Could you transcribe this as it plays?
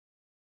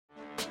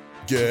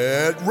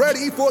Get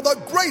ready for the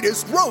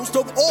greatest roast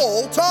of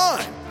all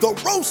time, the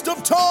Roast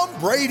of Tom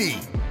Brady,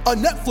 a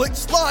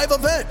Netflix live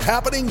event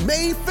happening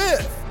May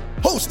 5th.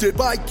 Hosted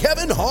by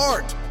Kevin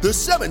Hart, the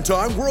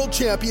 7-time world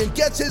champion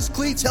gets his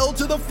cleats held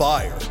to the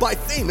fire by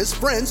famous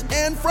friends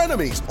and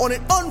frenemies on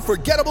an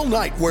unforgettable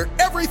night where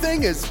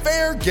everything is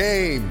fair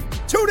game.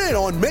 Tune in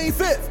on May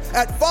 5th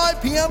at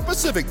 5 p.m.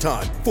 Pacific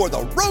time for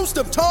the Roast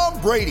of Tom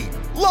Brady,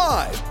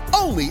 live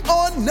only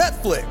on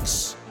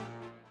Netflix.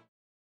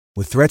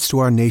 With threats to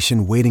our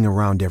nation waiting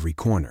around every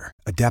corner,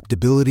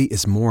 adaptability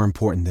is more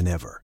important than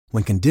ever.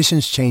 When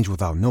conditions change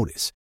without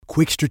notice,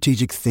 quick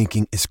strategic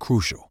thinking is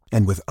crucial.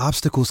 And with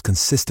obstacles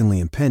consistently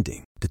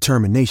impending,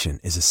 determination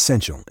is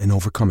essential in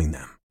overcoming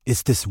them.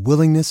 It's this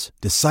willingness,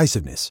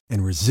 decisiveness,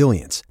 and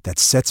resilience that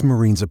sets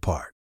Marines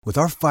apart. With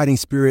our fighting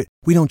spirit,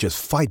 we don't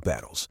just fight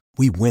battles,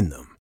 we win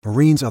them.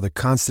 Marines are the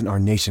constant our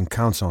nation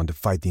counts on to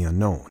fight the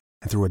unknown.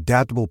 And through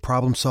adaptable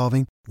problem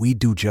solving, we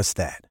do just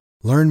that.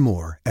 Learn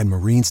more at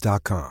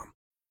marines.com.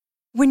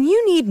 When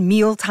you need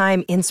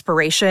mealtime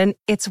inspiration,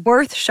 it's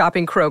worth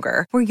shopping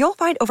Kroger, where you'll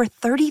find over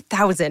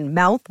 30,000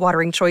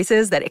 mouth-watering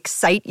choices that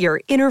excite your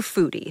inner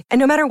foodie. And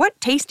no matter what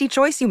tasty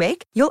choice you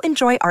make, you'll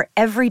enjoy our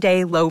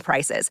everyday low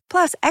prices,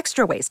 plus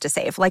extra ways to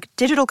save, like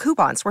digital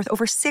coupons worth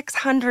over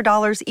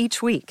 $600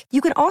 each week.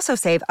 You can also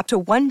save up to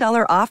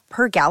 $1 off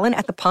per gallon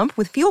at the pump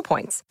with fuel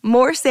points.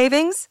 More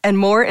savings and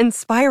more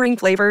inspiring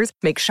flavors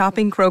make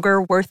shopping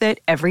Kroger worth it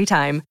every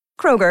time.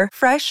 Kroger,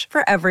 fresh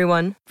for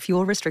everyone.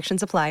 Fuel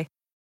restrictions apply.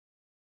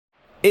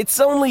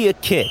 It's only a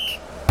kick,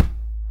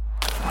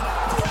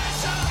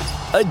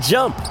 a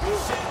jump,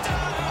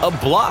 a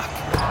block.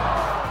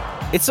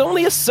 It's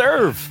only a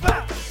serve.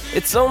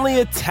 It's only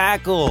a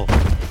tackle,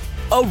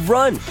 a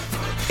run.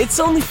 It's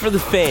only for the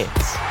fans.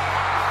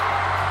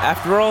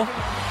 After all,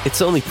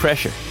 it's only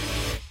pressure.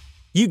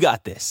 You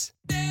got this.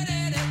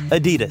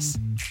 Adidas.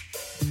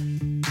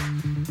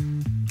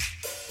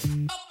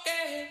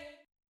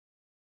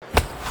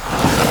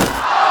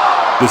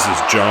 This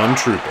is John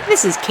Trooper.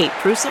 This is Kate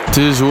Pruser. This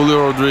is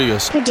Julio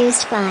Rodriguez.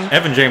 Produced by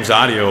Evan James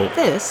Audio.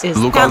 This is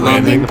Lookout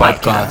Landing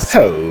Podcast.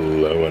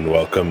 Hello and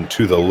welcome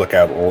to the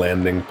Lookout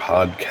Landing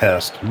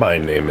Podcast. My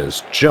name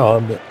is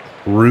John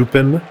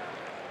Rupin,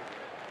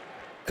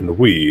 and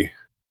we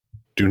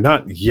do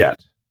not yet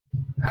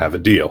have a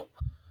deal.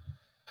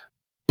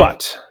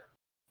 But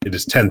it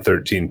is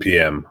 10:13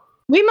 p.m.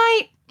 We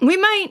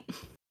might.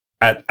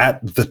 At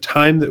the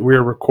time that we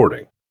are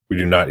recording, we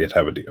do not yet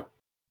have a deal.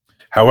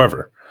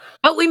 However,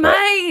 But we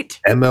might.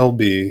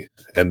 MLB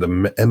and the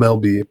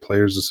MLB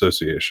Players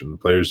Association, the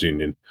Players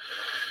Union,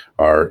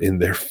 are in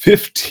their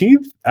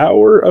 15th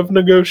hour of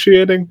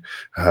negotiating.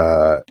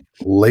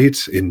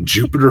 Late in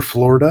Jupiter,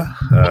 Florida,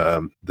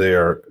 they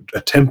are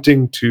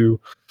attempting to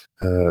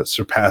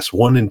surpass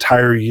one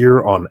entire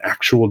year on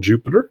actual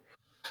Jupiter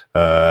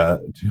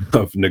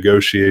of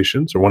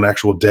negotiations, or one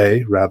actual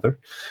day, rather.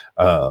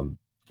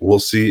 We'll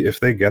see if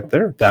they get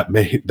there.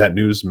 That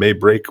news may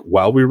break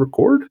while we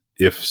record.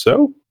 If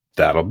so,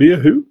 that'll be a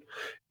hoot.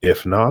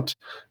 If not,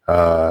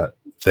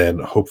 then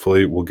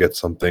hopefully we'll get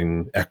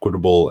something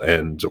equitable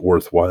and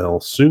worthwhile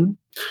soon.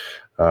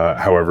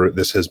 However,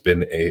 this has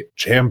been a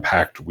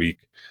jam-packed week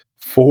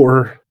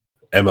for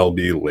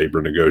MLB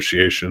labor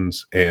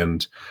negotiations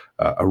and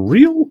a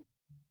real,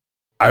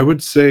 I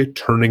would say,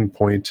 turning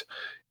point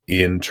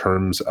in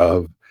terms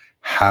of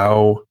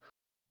how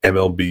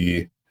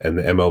MLB and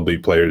the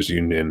MLB Players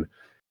Union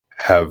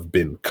have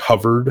been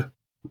covered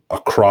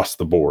across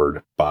the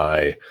board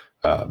by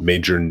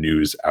major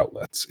news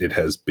outlets. It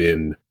has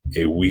been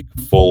a week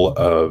full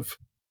of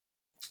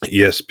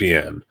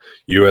ESPN,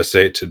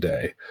 USA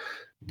Today,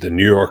 the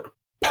New York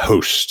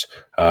Post,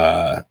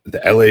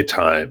 the LA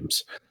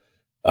Times,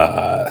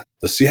 the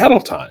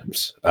Seattle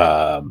Times,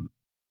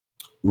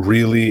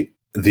 really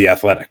the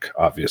Athletic,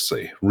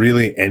 obviously,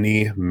 really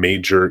any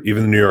major,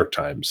 even the New York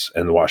Times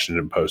and the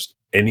Washington Post,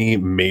 any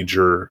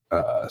major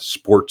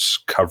sports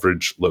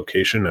coverage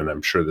location, and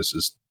I'm sure this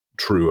is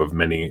true of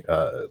many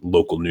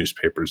local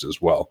newspapers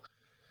as well,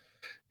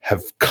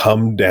 have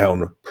come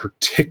down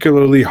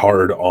particularly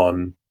hard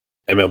on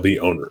MLB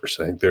owners.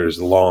 I think there's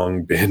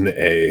long been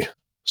a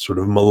sort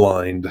of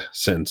maligned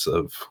sense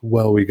of,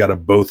 well, we got a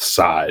both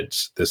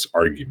sides this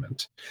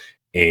argument.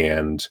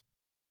 And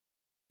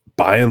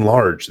by and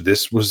large,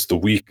 this was the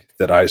week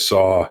that I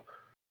saw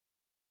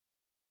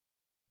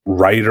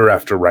writer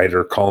after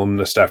writer,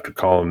 columnist after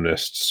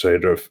columnist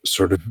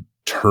sort of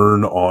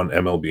turn on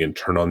MLB and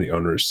turn on the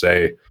owners,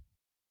 say,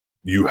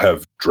 you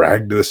have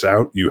dragged this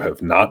out. You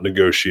have not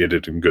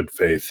negotiated in good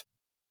faith.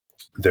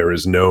 There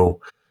is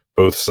no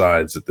both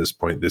sides at this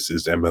point. This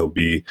is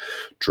MLB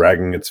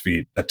dragging its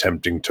feet,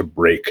 attempting to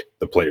break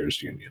the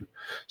players' union.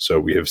 So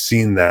we have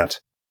seen that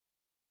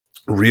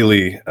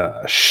really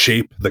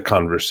shape the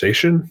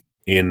conversation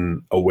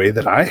in a way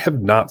that I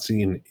have not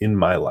seen in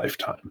my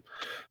lifetime.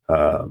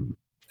 And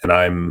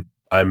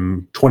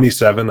I'm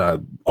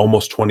 27,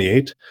 almost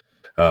 28.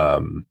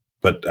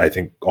 But I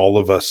think all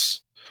of us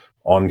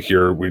on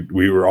here,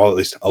 we were all at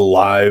least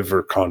alive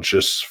or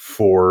conscious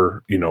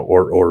for,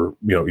 or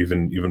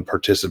even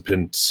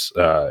participants,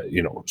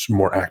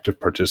 more active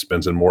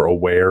participants and more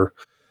aware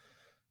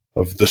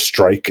of the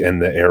strike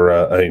and the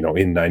era,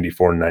 in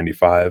 94 and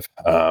 95.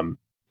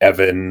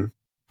 Evan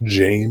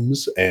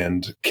James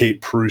and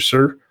Kate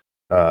Prusser,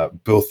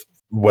 both,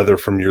 whether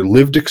from your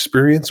lived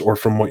experience or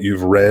from what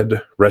you've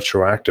read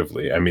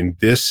retroactively. I mean,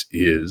 this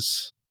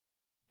is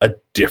a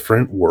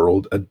different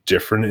world, a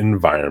different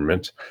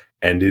environment,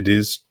 and it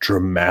is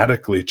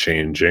dramatically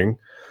changing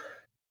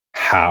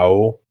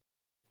how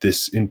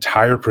this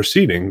entire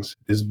proceedings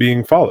is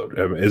being followed.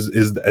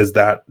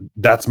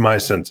 That's my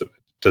sense of it.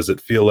 Does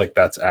it feel like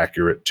that's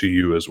accurate to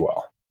you as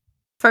well?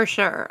 For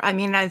sure. I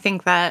mean, I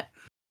think that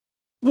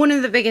one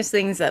of the biggest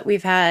things that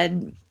we've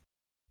had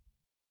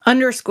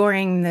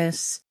underscoring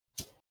this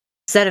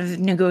set of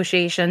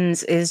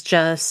negotiations is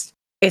just,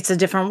 it's a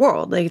different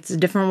world. Like, it's a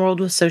different world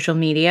with social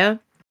media.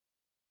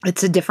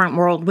 It's a different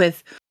world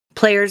with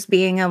players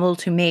being able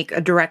to make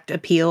a direct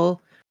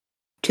appeal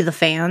to the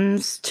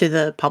fans, to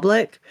the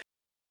public.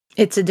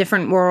 It's a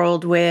different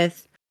world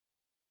with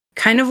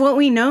kind of what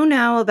we know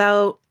now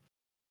about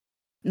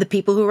the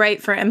people who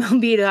write for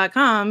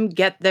MLB.com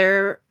get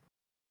their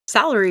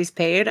salaries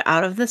paid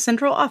out of the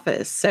central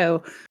office.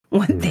 So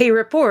what they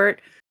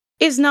report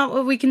is not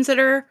what we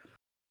consider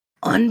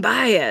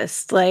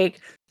unbiased. Like,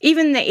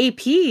 even the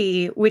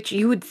AP, which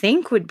you would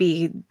think would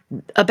be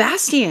a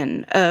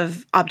bastion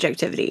of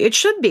objectivity, it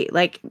should be.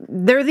 Like,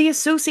 they're the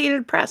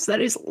Associated Press.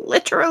 That is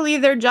literally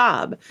their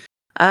job.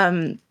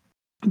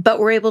 But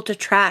we're able to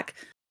track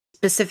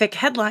specific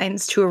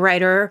headlines to a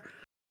writer,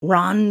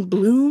 Ron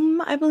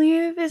Bloom, I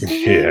believe is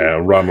his name. Yeah,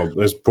 Ron,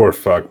 this poor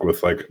fuck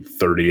with like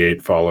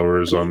 38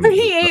 followers on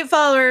 38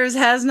 followers,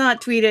 has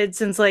not tweeted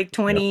since like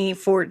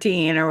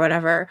 2014 or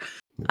whatever.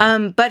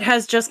 But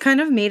has just kind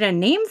of made a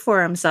name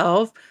for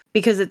himself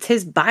because it's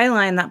his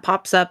byline that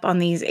pops up on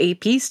these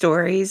AP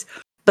stories.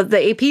 But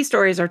the AP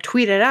stories are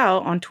tweeted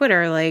out on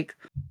Twitter like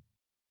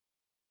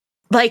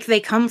they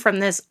come from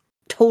this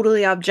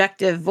totally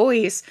objective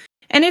voice.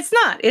 And it's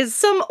not. It's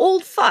some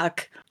old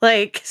fuck,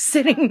 like,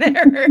 sitting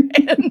there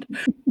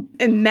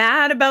and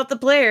mad about the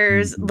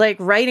players, like,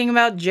 writing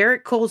about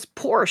Jarrett Cole's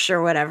Porsche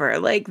or whatever.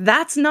 Like,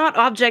 that's not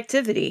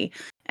objectivity.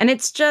 And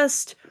it's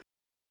just,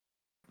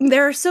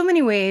 there are so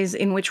many ways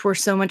in which we're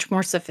so much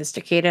more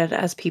sophisticated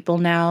as people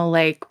now.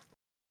 Like,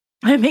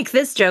 I make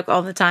this joke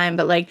all the time,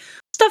 but, like,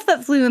 stuff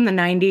that flew in the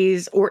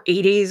 90s or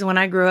 80s when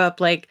I grew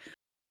up, like,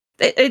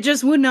 it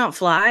just would not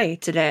fly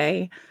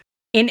today.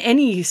 In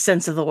any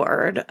sense of the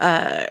word,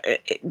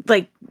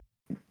 like,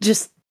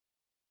 just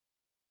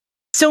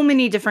so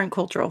many different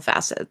cultural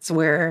facets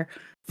where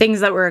things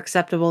that were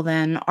acceptable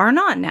then are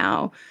not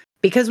now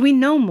because we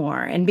know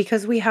more and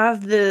because we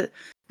have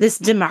this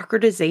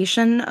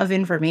democratization of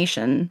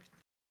information.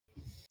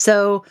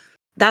 So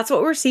that's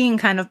what we're seeing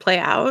kind of play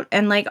out.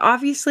 And, like,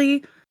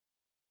 obviously,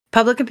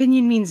 public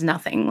opinion means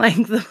nothing.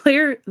 Like,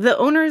 the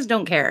owners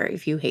don't care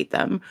if you hate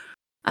them.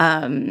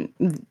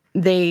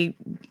 They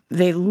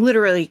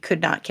literally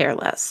could not care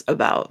less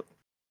about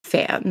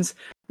fans.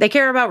 They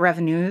care about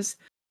revenues,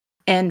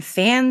 and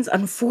fans,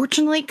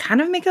 unfortunately,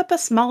 kind of make up a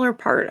smaller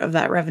part of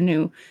that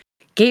revenue.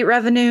 Gate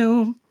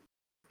revenue,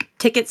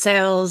 ticket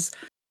sales,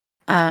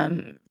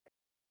 ballpark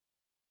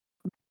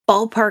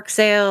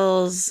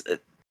sales,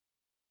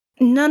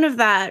 none of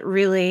that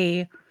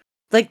really,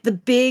 like, the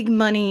big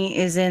money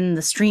is in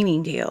the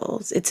streaming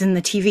deals. It's in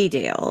the TV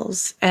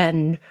deals,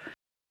 and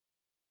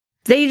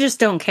they just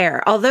don't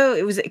care. Although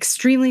it was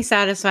extremely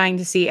satisfying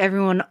to see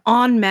everyone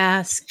en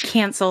masse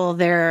cancel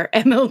their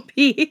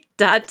MLB.TV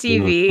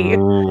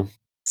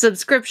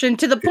subscription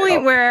to the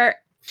point where,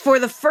 for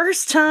the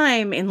first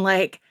time in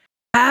like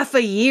half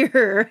a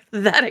year,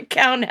 that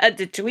account had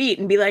to tweet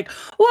and be like,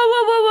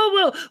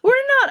 whoa, we're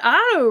not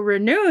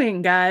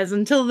auto-renewing, guys,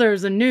 until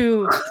there's a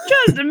new,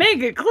 just to make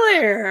it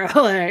clear,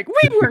 like,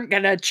 we weren't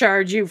gonna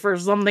charge you for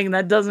something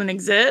that doesn't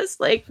exist.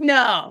 Like,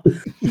 no.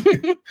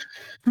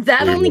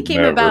 That only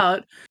came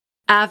about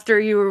after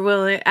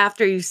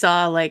you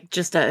saw, like,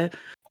 just the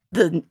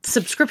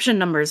subscription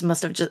numbers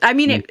must have just, I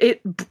mean,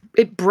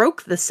 it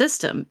broke the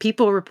system.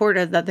 People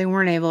reported that they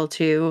weren't able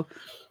to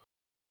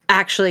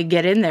actually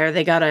get in there.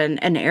 They got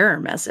an error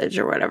message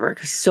or whatever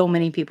because so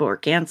many people were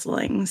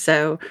canceling.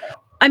 So,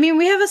 I mean,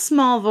 we have a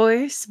small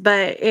voice,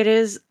 but it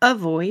is a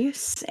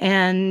voice,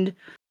 and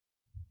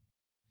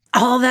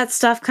all that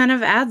stuff kind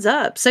of adds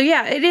up. So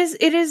yeah, it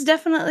is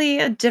definitely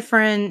a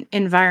different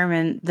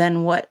environment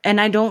than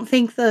and I don't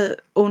think the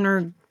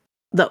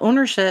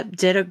ownership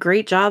did a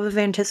great job of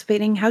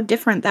anticipating how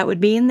different that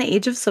would be in the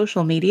age of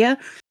social media.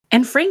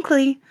 And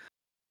frankly,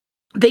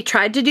 they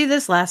tried to do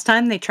this last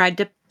time. They tried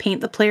to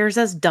paint the players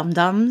as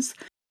dum-dums,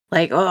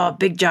 like, oh,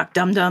 big jock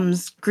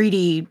dum-dums,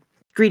 greedy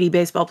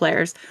baseball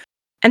players.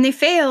 And they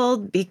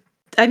failed.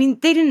 I mean,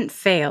 they didn't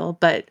fail,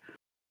 but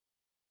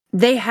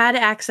they had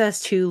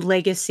access to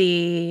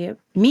legacy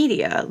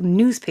media,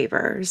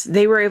 newspapers.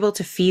 They were able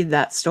to feed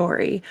that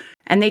story.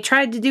 And they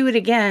tried to do it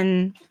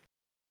again,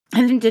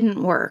 and it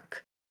didn't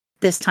work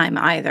this time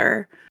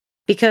either.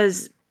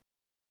 because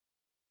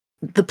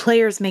the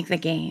players make the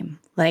game.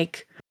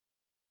 Like,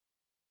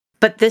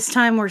 but this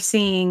time we're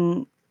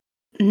seeing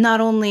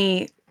not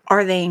only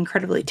are they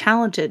incredibly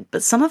talented,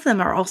 but some of them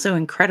are also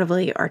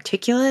incredibly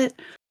articulate,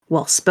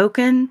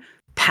 well-spoken,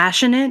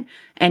 passionate,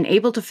 and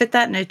able to fit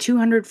that in a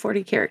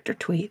 240-character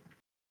tweet.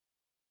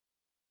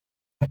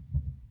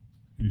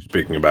 You're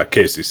speaking about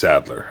Casey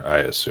Sadler, I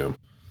assume.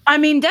 I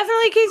mean,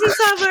 definitely Casey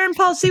Sadler and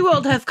Paul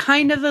Sewald have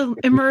kind of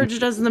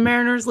emerged as the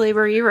Mariners'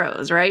 labor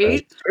heroes,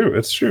 right?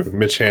 It's true.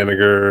 Mitch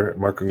Haniger,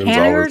 Marco Gonzalez.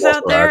 Haniger's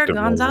out there, active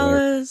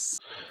Gonzalez.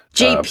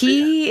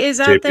 JP is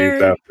out JP's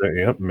there. out there,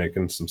 yep,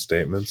 making some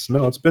statements.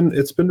 No, it's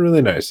been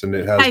really nice, and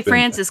it has. Ty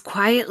France is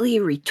quietly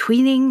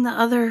retweeting the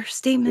other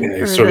statement,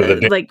 Yeah, or sort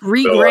of like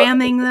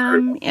regramming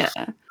them. Yeah,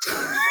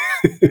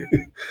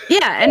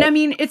 yeah, and I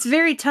mean it's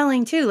very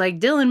telling too. Like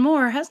Dylan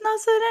Moore has not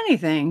said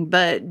anything,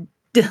 but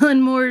Dylan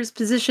Moore's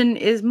position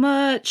is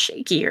much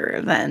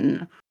shakier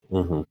than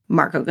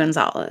Marco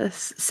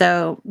Gonzalez.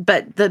 So,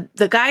 but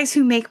the guys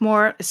who make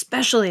more,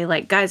 especially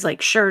like guys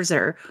like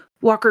Scherzer,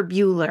 Walker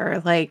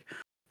Buehler, like.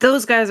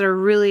 Those guys are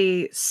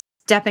really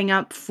stepping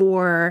up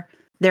for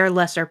their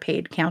lesser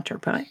paid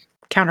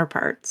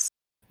counterparts.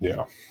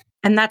 Yeah.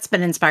 And that's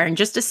been inspiring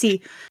just to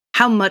see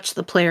how much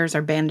the players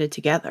are banded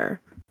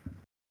together.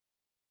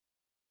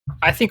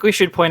 I think we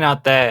should point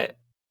out that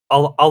a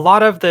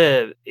lot of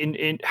the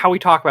in how we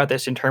talk about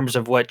this in terms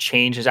of what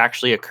change has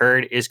actually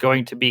occurred is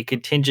going to be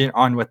contingent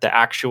on what the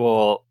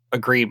actual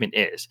agreement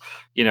is.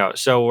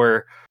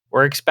 So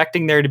we're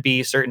expecting there to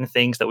be certain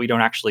things that we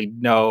don't actually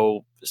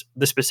know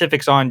the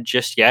specifics on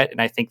just yet. And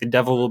I think the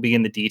devil will be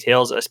in the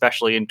details,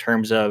 especially in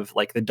terms of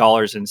like the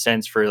dollars and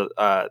cents for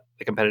the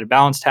competitive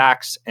balance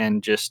tax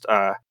and just,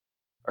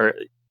 or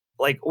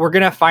like, we're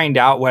going to find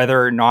out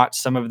whether or not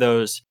some of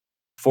those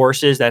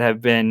forces that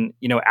have been,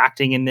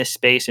 acting in this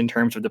space in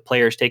terms of the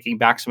players taking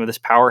back some of this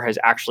power has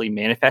actually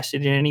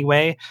manifested in any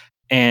way.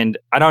 And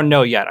I don't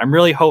know yet. I'm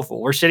really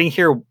hopeful. We're sitting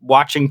here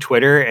watching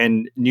Twitter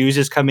and news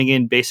is coming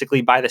in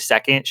basically by the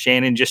second.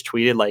 Shannon just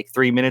tweeted like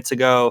 3 minutes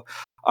ago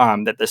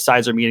that the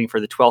sides are meeting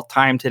for the 12th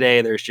time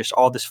today. There's just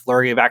all this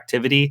flurry of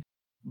activity,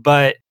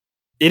 but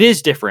it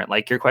is different.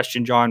 Like your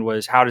question, John,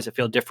 was how does it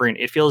feel different?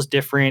 It feels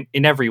different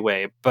in every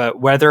way, but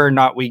whether or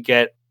not we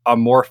get a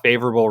more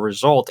favorable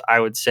result,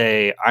 I would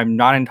say I'm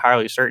not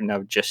entirely certain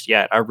of just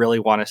yet. I really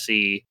want to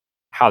see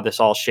how this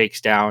all shakes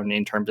down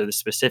in terms of the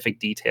specific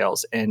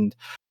details. And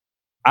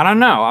I don't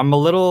know.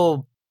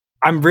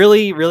 I'm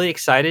really, really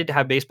excited to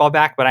have baseball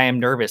back, but I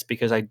am nervous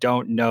because I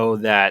don't know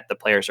that the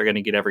players are going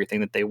to get everything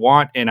that they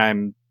want.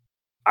 And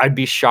I'd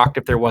be shocked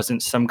if there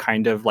wasn't some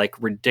kind of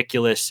like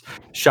ridiculous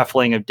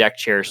shuffling of deck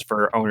chairs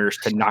for owners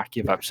to not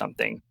give up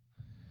something.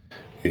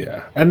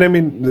 Yeah. And I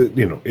mean,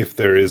 if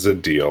there is a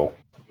deal,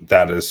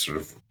 that is sort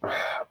of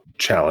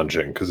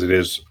challenging because it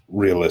is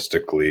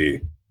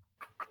realistically,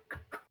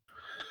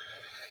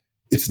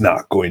 it's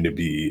not going to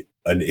be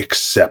an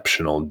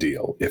exceptional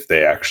deal if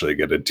they actually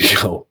get a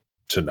deal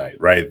tonight,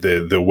 right?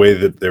 The way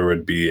that there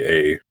would be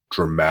a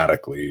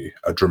dramatic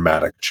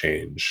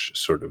change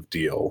sort of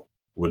deal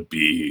would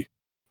be,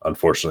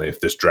 unfortunately, if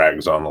this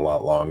drags on a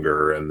lot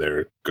longer and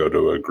they go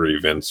to a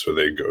grievance or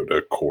they go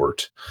to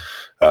court.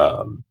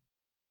 But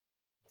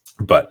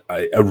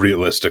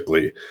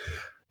realistically,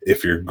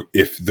 if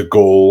the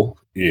goal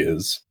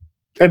is,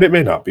 and it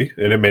may not be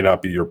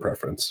your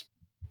preference,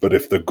 but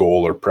if the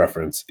goal or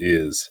preference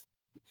is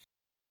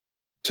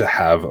to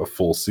have a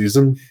full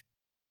season,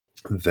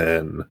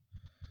 then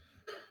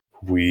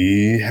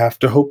we have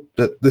to hope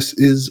that this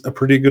is a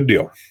pretty good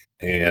deal.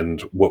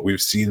 And what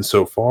we've seen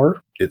so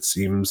far, it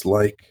seems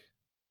like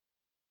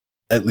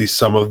at least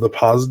some of the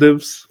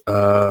positives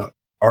are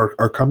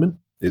coming.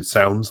 It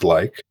sounds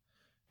like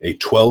a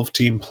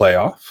 12-team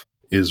playoff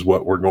is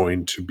what we're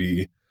going to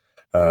be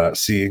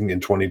seeing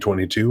in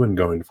 2022 and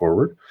going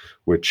forward,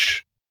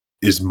 which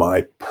is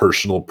my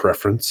personal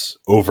preference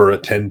over a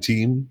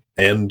 10-team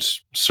and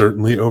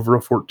certainly over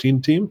a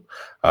 14-team.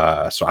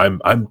 So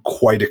I'm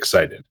quite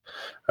excited.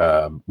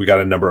 We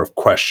got a number of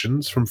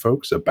questions from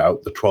folks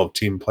about the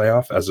 12-team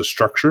playoff as a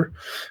structure.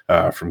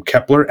 From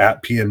Kepler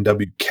at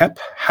PNW Kep,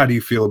 how do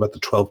you feel about the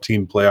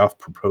 12-team playoff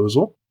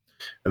proposal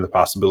and the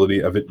possibility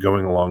of it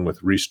going along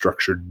with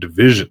restructured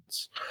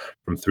divisions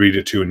from 3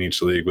 to 2 in each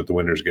league with the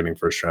winners getting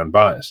first-round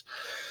buys?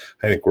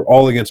 I think we're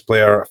all against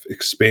playoff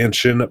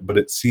expansion, but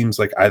it seems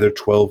like either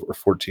 12 or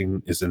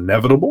 14 is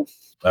inevitable.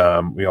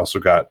 We also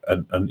got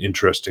an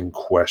interesting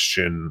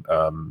question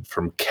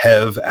from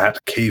Kev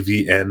at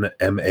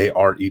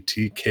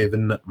KVNMARET,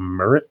 Kevin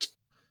Merritt.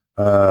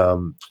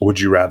 Would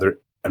you rather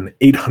an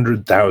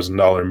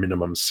 $800,000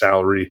 minimum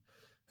salary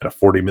and a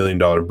 $40 million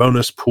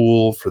bonus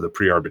pool for the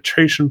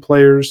pre-arbitration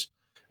players,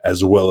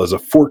 as well as a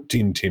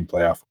 14-team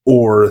playoff,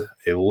 or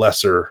a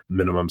lesser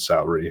minimum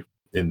salary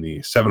in the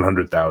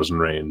 $700,000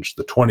 range,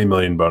 the $20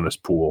 million bonus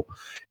pool,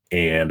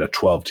 and a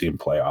 12-team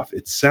playoff?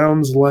 It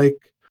sounds like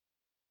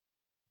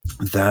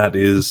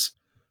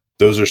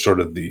those are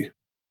sort of the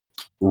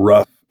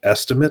rough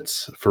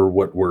estimates for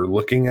what we're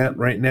looking at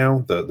right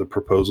now, the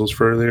proposals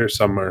for earlier,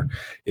 some are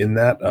in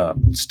that.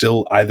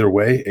 Still, either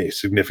way, a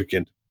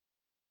significant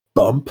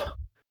bump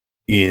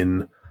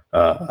in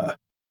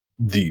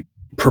the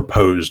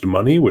proposed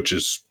money, which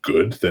is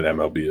good that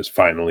MLB is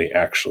finally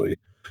actually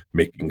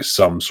making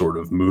some sort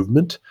of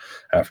movement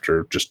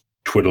after just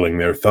twiddling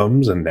their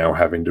thumbs and now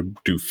having to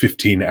do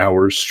 15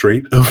 hours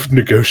straight of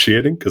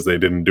negotiating because they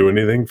didn't do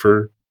anything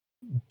for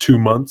 2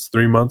 months,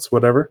 3 months,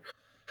 whatever.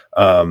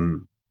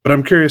 But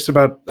I'm curious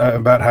about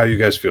how you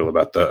guys feel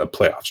about the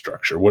playoff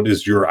structure. What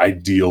is your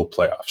ideal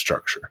playoff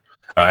structure?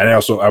 And I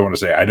want to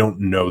say, I don't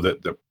know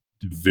that the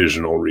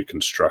divisional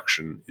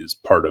reconstruction is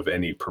part of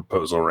any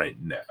proposal right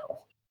now.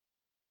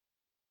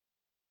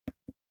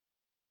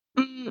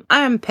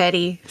 I'm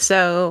petty,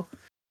 so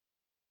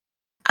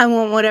I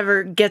want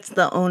whatever gets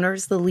the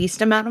owners the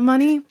least amount of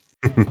money.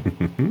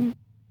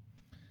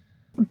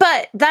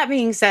 But that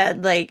being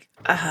said, like,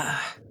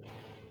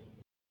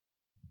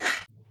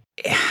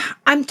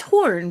 I'm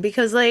torn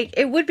because, like,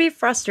 it would be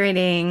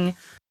frustrating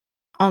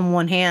on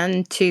one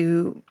hand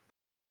to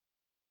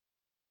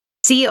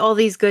see all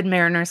these good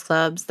Mariners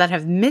clubs that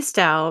have missed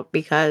out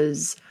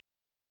because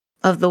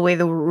of the way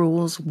the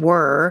rules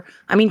were.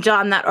 I mean,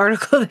 John, that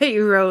article that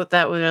you wrote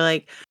that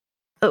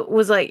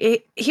was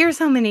like, here's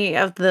how many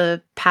of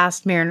the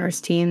past Mariners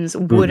teams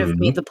would have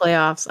made the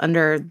playoffs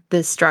under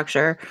this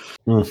structure.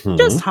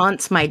 Just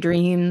haunts my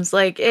dreams.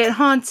 Like, it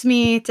haunts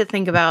me to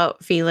think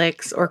about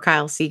Felix or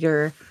Kyle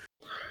Seager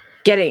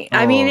getting.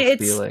 I mean,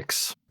 it's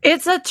Felix.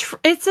 It's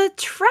a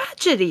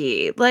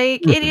tragedy.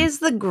 Like, it is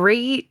the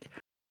great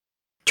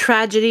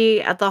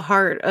tragedy at the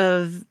heart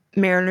of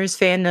Mariners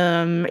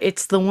fandom.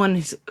 It's the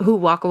ones who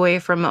walk away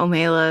from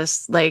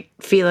O'Malley's. Like,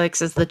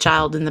 Felix is the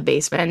child in the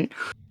basement.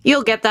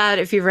 You'll get that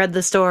if you've read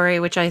the story,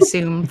 which I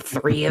assume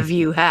 3 of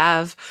you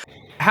have.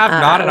 Have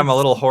not, and I'm a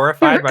little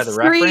horrified by the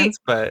reference,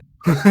 but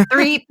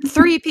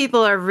three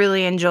people are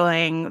really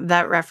enjoying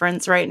that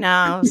reference right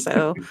now.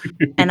 So,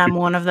 and I'm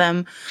one of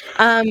them.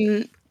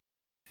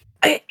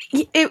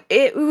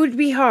 It would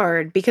be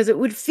hard because it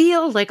would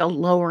feel like a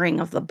lowering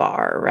of the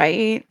bar,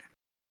 right?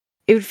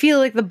 It would feel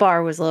like the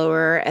bar was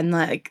lower, and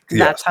like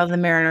that's how the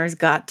Mariners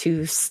got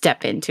to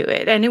step into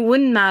it. And it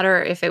wouldn't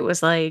matter if it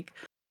was like,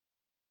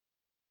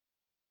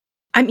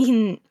 I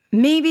mean,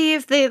 maybe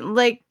if they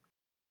like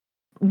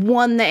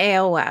won the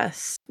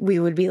ALS, we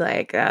would be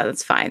like,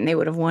 that's fine. They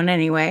would have won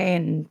anyway,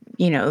 and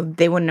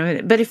they wouldn't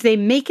have. But if they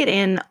make it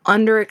in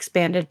under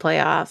expanded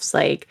playoffs,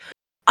 like,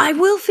 I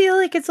will feel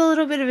like it's a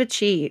little bit of a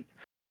cheat,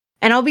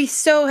 and I'll be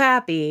so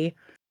happy.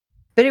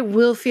 But it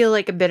will feel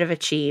like a bit of a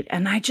cheat,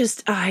 and I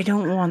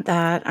don't want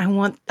that.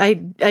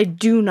 I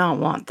do not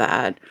want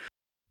that.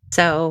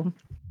 So,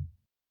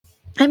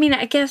 I mean,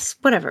 I guess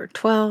whatever.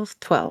 12.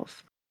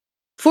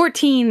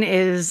 14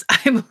 is,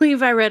 I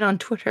believe I read on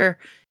Twitter,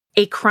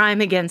 a crime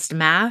against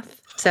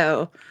math.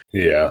 So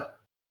yeah,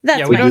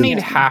 we don't need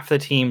half the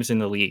teams in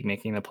the league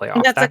making the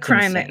playoffs. That's a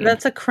crime. Insane.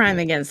 That's a crime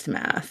against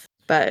math.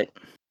 But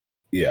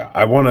yeah,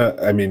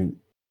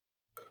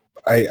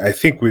 I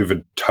think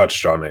we've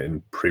touched on it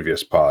in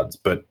previous pods,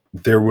 but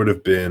there would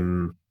have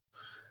been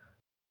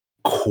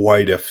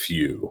quite a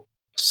few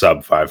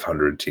sub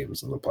 500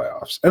 teams in the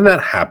playoffs. And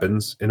that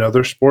happens in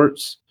other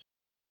sports,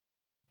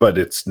 but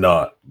it's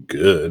not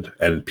good.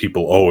 And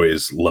people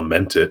always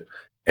lament it.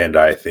 And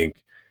I think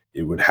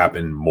it would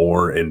happen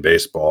more in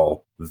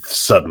baseball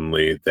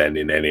suddenly than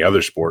in any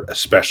other sport,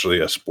 especially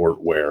a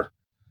sport where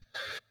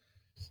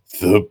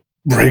the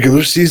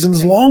regular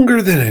season's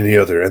longer than any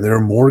other and there are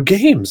more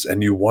games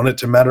and you want it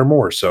to matter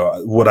more.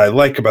 So what I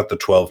like about the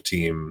 12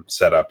 team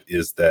setup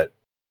is that,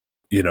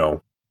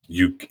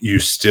 you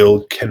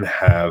still can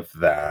have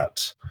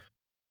that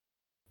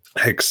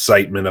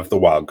excitement of the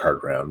wild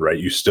card round, right?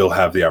 You still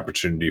have the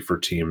opportunity for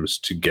teams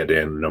to get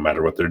in no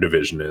matter what their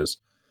division is.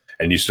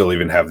 And you still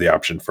even have the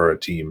option for a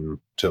team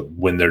to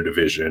win their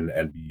division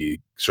and be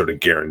sort of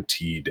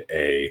guaranteed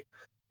a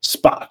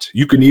spot.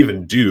 You can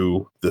even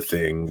do the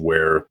thing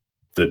where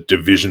the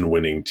division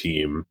winning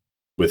team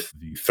with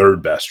the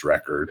third best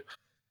record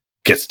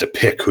gets to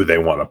pick who they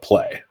want to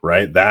play,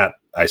 right? That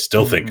I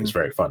still think is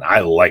very fun. I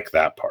like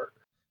that part.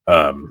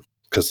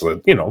 Because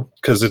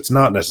it's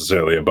not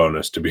necessarily a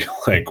bonus to be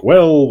like,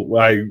 well,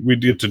 we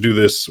get to do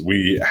this.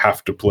 We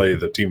have to play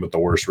the team with the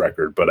worst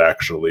record, but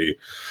actually,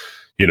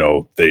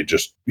 they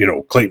just,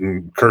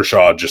 Clayton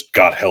Kershaw just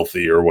got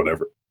healthy or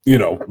whatever,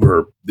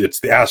 or it's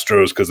the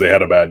Astros because they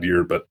had a bad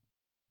year, but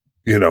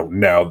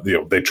now,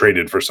 they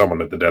traded for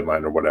someone at the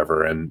deadline or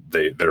whatever, and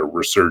they're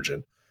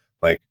resurgent.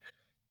 Like,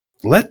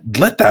 let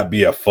that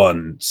be a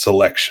fun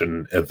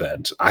selection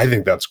event. I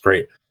think that's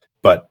great.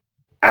 But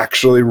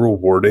actually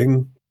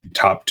rewarding the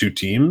top 2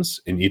 teams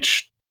in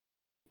each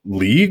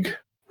league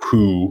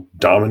who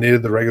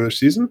dominated the regular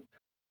season,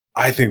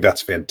 I think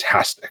that's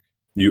fantastic.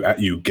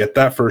 You get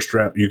that first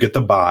round, you get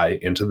the bye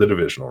into the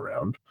divisional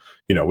round,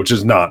 which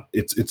is not,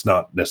 it's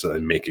not necessarily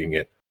making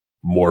it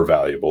more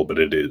valuable, but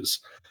it is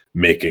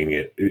making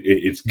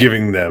it's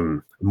giving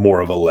them more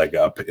of a leg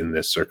up in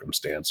this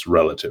circumstance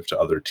relative to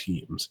other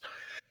teams.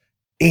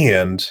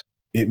 And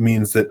it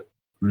means that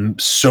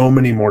so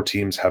many more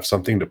teams have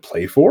something to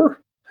play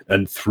for.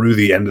 And through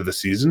the end of the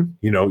season,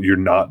 you're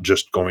not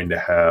just going to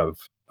have,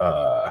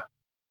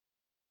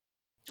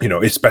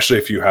 especially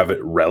if you have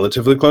it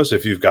relatively close,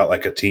 if you've got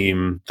like a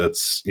team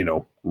that's,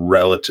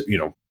 relative,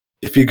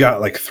 if you got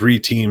like 3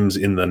 teams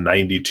in the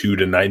 92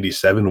 to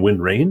 97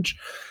 win range,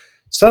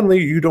 suddenly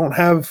you don't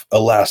have a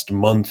last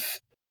month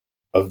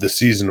of the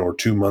season or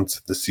 2 months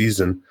of the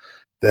season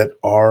that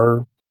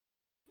are,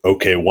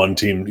 okay, one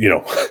team,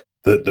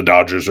 the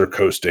Dodgers are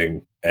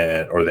coasting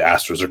or the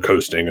Astros are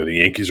coasting or the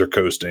Yankees are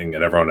coasting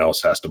and everyone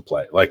else has to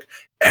play. Like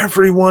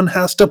everyone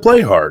has to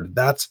play hard.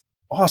 That's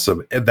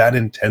awesome. And that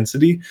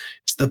intensity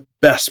is the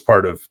best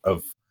part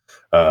of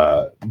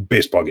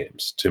baseball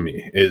games to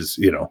me is,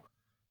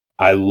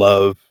 I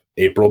love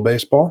April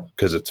baseball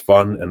because it's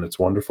fun and it's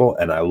wonderful.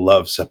 And I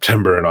love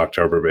September and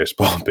October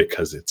baseball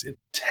because it's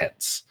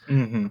intense.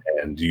 Mm-hmm.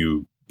 And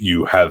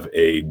you have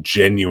a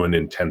genuine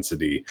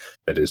intensity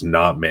that is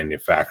not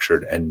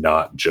manufactured and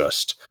not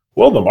just,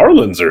 well, the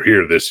Marlins are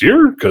here this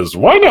year because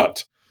why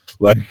not?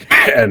 Like,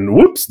 and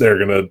whoops, they're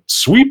going to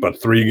sweep a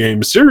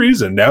 3-game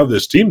series. And now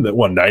this team that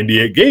won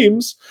 98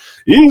 games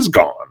is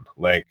gone.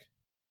 Like,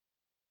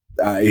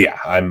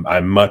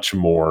 I'm much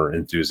more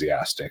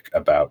enthusiastic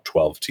about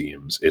 12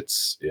 teams.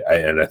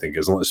 And I think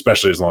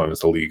especially as long as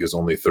the league is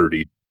only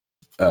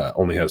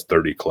has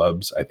 30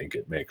 clubs, I think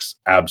it makes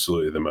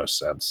absolutely the most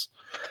sense.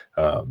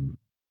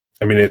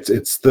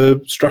 It's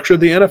the structure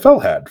the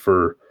NFL had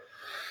for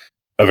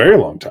a very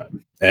long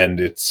time, and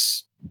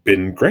it's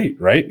been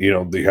great, right? You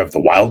have the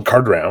wild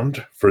card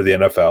round for the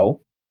NFL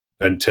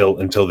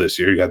until this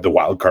year. You had the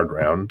wild card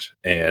round,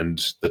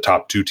 and the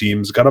top 2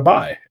 teams got a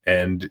bye,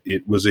 and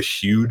it was a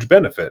huge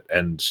benefit.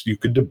 And you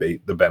could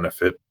debate the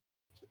benefit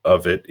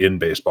of it in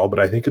baseball, but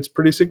I think it's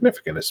pretty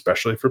significant,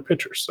 especially for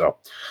pitchers. So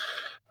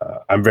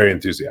I'm very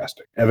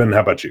enthusiastic. Evan,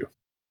 how about you?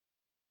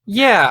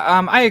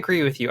 Yeah, I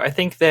agree with you. I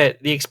think that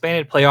the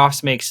expanded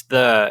playoffs makes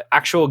the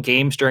actual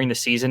games during the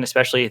season,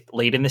 especially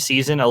late in the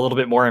season, a little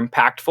bit more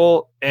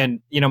impactful.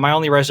 And, my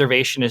only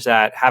reservation is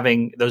that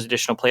having those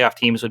additional playoff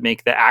teams would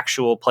make the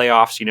actual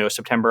playoffs,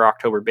 September,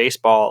 October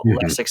baseball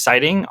less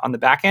exciting on the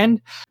back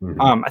end.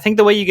 Mm-hmm. I think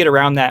the way you get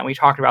around that, and we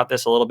talked about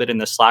this a little bit in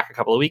the Slack a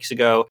couple of weeks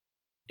ago,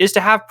 is to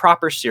have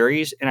proper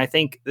series. And I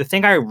think the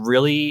thing I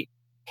really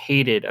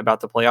hated about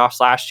the playoffs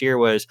last year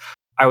was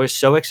I was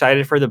so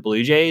excited for the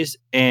Blue Jays,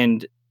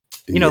 and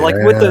like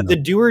with the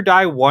do or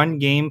die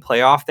 1-game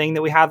playoff thing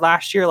that we had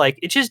last year, like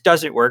it just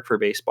doesn't work for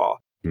baseball.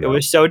 No. It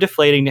was so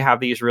deflating to have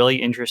these really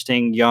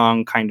interesting,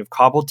 young, kind of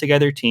cobbled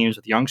together teams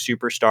with young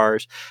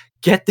superstars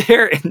get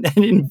there, and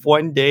then in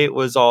one day it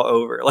was all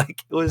over.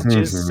 Like it was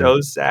just so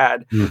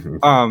sad.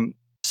 Mm-hmm.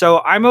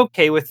 So I'm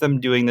okay with them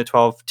doing the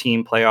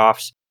 12-team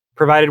playoffs,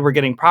 provided we're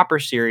getting proper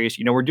series.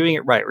 We're doing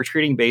it right. We're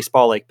treating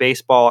baseball like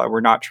baseball, and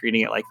we're not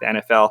treating it like the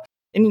NFL.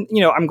 And,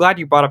 I'm glad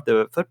you brought up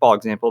the football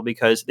example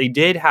because they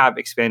did have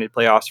expanded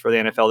playoffs for the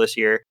NFL this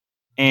year.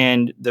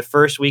 And the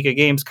first week of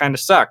games kind of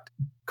sucked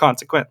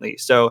consequently.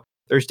 So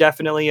there's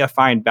definitely a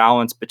fine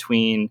balance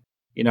between,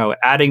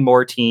 adding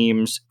more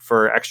teams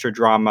for extra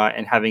drama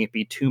and having it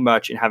be too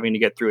much and having to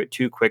get through it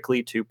too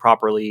quickly to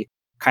properly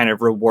kind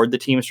of reward the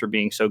teams for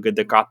being so good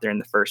that got there in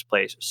the first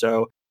place.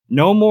 So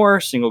no more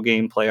single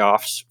game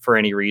playoffs for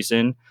any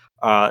reason.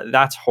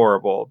 That's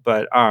horrible,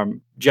 but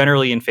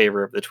generally in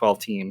favor of the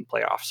 12-team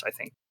playoffs, I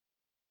think.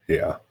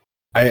 Yeah,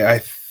 I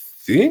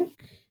think.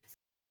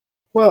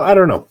 Well, I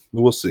don't know.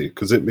 We'll see.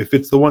 Because if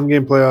it's the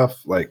 1-game playoff,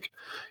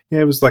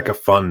 it was like a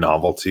fun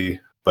novelty.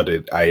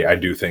 But I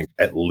do think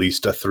at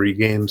least a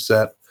 3-game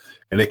set,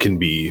 and it can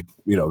be,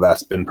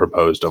 that's been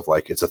proposed of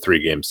it's a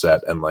 3-game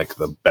set, and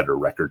the better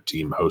record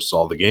team hosts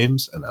all the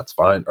games, and that's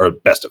fine, or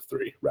best of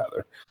 3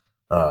 rather.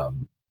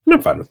 And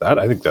I'm fine with that.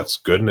 I think that's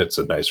good, and it's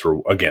a nice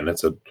again,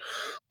 it's a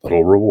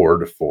little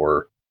reward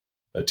for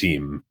a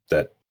team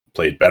that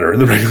played better in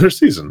the regular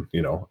season,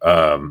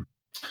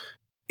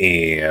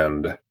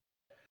 and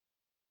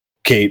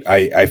Kate,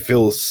 I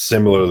feel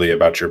similarly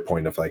about your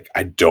point of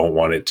I don't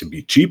want it to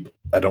be cheap.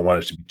 I don't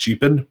want it to be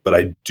cheapened, but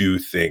I do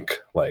think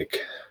playoffs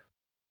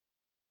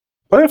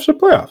are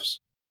playoffs.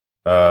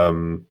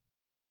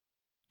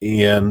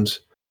 And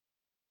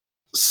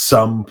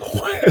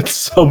at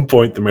some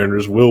point the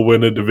Mariners will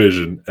win a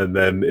division, and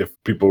then if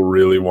people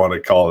really want to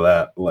call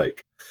that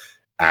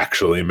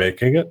actually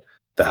making it,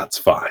 that's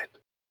fine.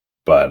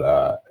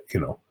 But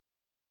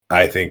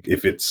I think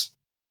if it's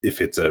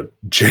a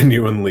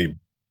genuinely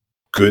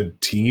good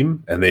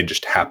team and they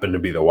just happen to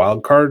be the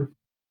wild card,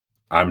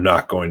 I'm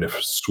not going to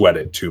sweat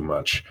it too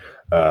much.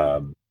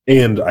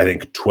 And I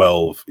think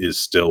 12 is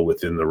still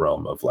within the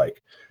realm of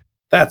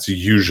that's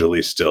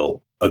usually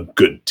still a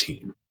good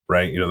team,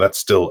 right? That's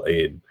still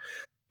a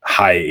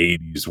high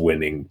 80s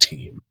winning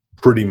team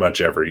pretty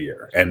much every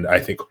year. And I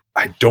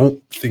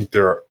don't think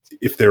there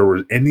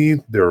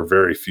are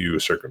very few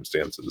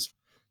circumstances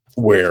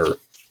where,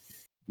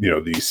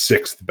 the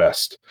 6th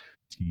best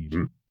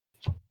team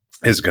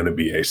is going to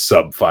be a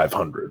sub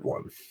 500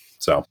 one.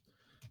 So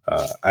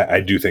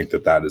I do think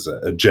that is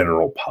a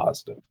general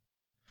positive.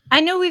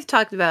 I know we've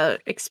talked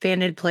about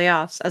expanded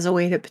playoffs as a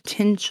way to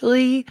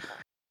potentially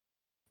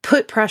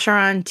put pressure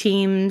on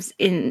teams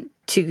in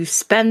to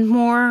spend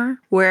more,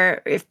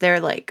 where if they're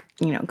like,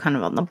 kind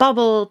of on the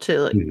bubble to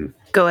like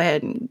go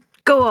ahead and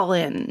go all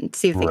in and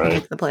see if they can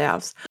get to the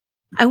playoffs.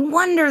 I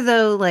wonder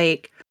though,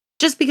 like,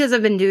 just because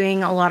I've been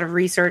doing a lot of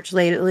research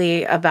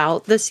lately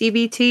about the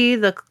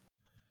CBT, the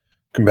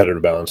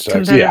competitive balance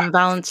tax, competitive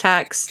balance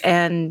tax,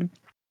 and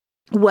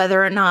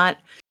whether or not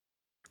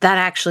that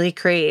actually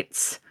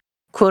creates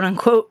quote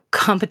unquote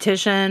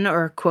competition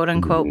or quote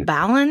unquote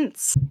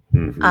balance,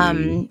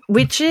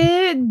 which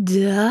it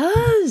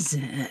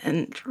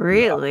doesn't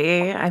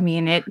really. I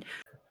mean, it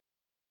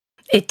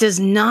does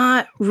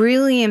not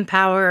really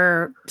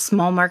empower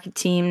small market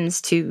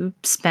teams to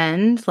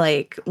spend.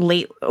 Like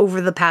late over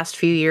the past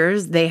few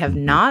years, they have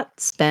not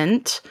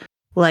spent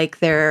like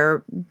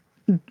their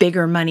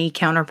bigger money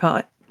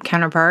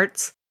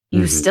counterparts.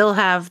 You still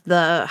have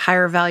the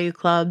higher value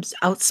clubs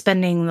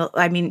outspending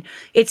I mean,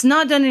 it's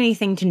not done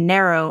anything to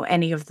narrow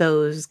any of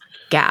those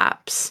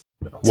gaps.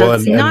 So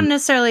it's not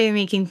necessarily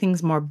making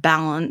things more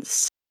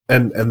balanced.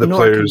 And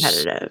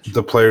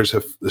the players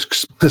have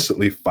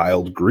explicitly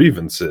filed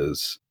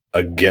grievances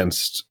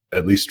against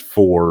at least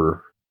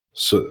 4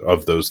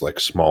 of those like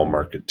small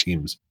market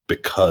teams,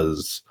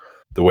 because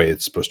the way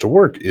it's supposed to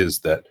work is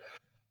that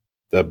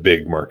the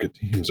big market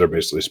teams are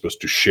basically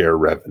supposed to share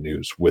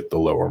revenues with the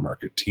lower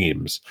market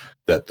teams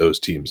that those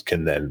teams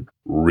can then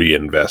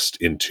reinvest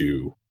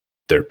into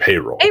their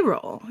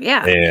payroll.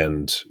 Yeah.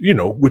 And,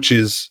 which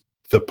is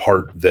the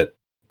part that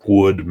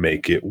would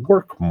make it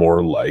work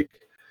more like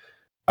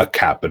a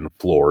cap and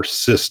floor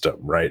system,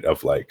 right?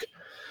 Of like,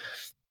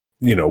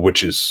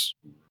 which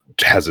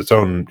has its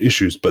own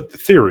issues, but the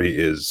theory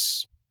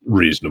is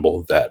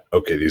reasonable that,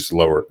 okay, these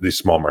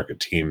small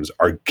market teams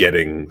are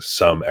getting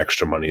some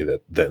extra money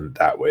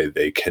that way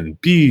they can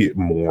be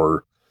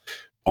more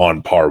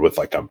on par with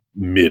like a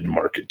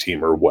mid-market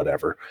team or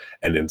whatever.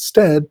 And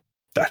instead,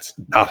 that's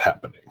not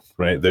happening,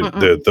 right?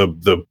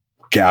 The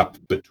gap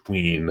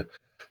between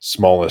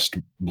smallest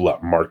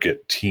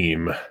market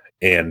team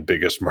and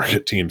biggest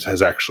market teams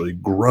has actually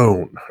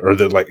grown, or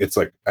it's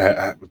like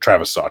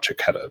Travis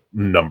Sawchik had a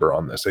number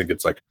on this. I think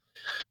it's like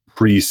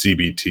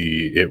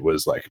pre-CBT, it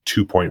was like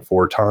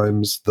 2.4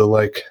 times the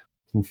like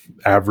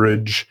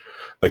average.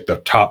 Like the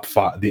top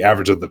 5, the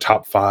average of the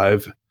top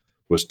 5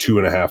 was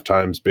 2.5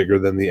 times bigger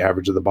than the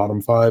average of the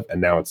bottom 5,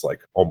 and now it's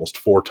like almost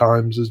 4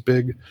 times as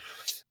big.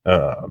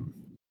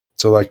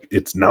 So like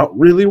it's not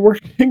really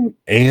working,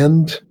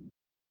 and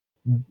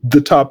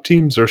the top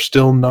teams are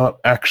still not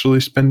actually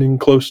spending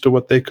close to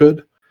what they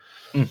could.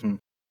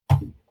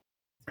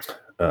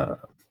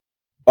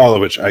 All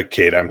of which,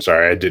 Kate, I'm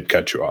sorry, I did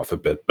cut you off a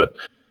bit, but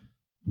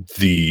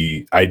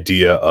the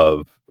idea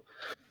of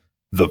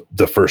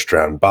the first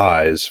round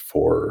buys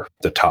for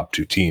the top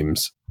 2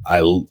 teams, I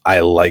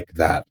like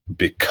that,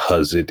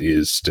 because it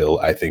is still,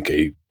 I think,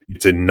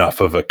 it's enough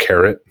of a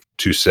carrot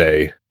to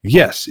say,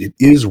 yes, it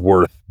is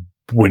worth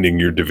winning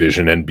your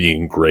division and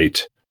being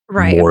great,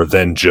 more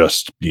than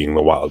just being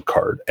the wild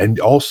card. And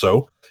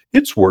also,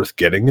 it's worth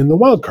getting in the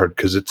wild card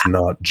because it's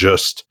not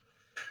just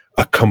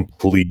a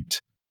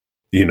complete,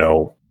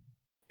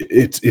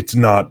 it's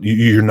not,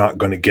 you're not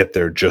going to get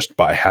there just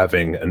by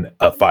having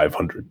a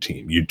 500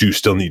 team. You do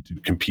still need to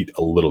compete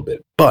a little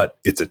bit, but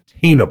it's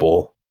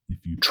attainable if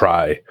you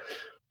try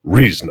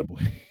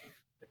reasonably.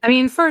 I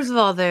mean, first of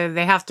all,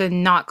 they have to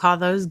not call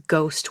those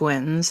ghost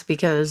wins,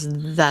 because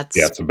that's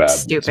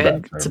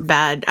stupid. It's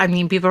bad. I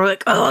mean, people are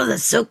like, "Oh,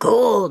 that's so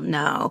cool."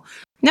 No,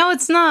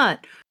 it's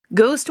not.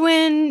 Ghost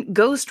win,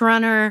 ghost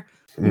runner,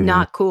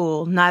 not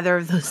cool. Neither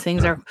of those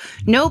things are.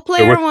 No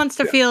player wants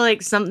to feel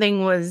like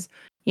something was,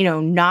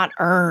 not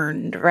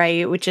earned,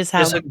 right? Which is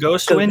how. Is a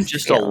ghost win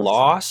just feels. A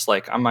loss?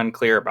 Like, I'm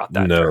unclear about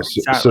that. No,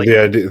 so like,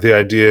 the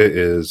idea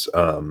is.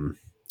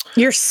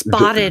 You're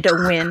spotted a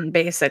win,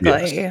 basically.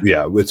 Yes.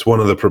 Yeah, it's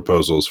one of the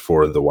proposals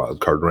for the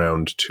wildcard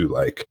round to,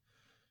 like,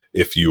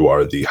 if you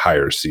are the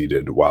higher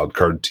seeded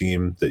wildcard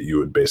team, that you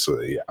would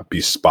basically be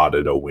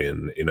spotted a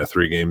win in a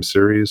 3-game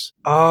series.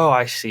 Oh,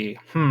 I see.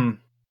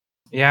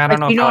 Yeah, I don't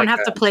know. You don't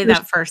have to play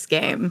that first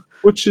game.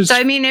 Which is... So,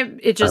 I mean,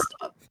 it just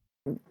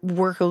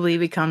workably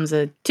becomes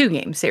a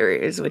 2-game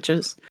series, which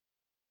is...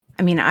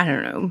 I mean, I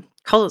don't know.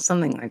 Call it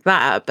something like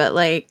that, but,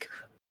 like,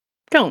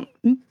 don't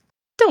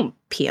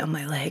pee on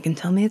my leg and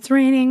tell me it's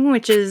raining,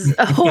 which is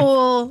a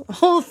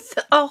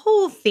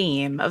whole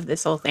theme of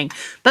this whole thing.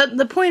 But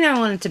the point I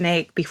wanted to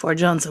make before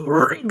John so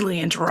rudely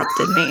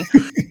interrupted me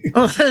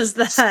was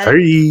that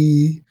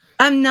sorry.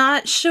 I'm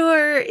not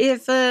sure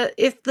if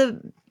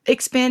the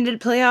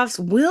expanded playoffs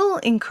will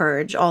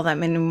encourage all that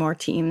many more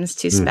teams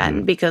to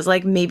spend, because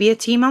like maybe a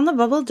team on the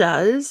bubble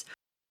does,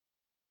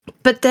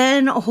 but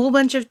then a whole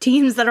bunch of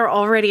teams that are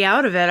already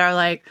out of it are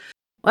like,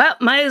 well,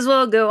 might as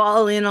well go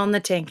all in on the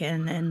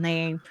tanking. And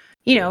they,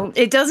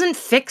 it doesn't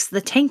fix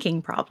the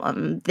tanking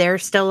problem. They're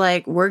still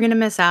like, we're going to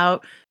miss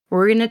out.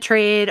 We're going to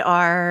trade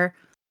our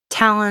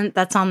talent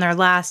that's on their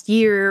last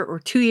year or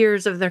 2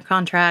 years of their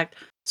contract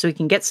so we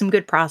can get some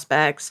good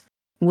prospects.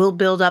 We'll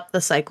build up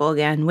the cycle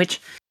again, which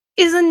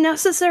is a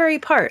necessary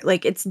part.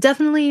 Like, it's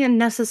definitely a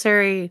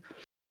necessary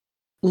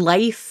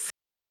life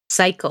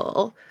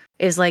cycle,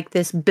 is like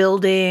this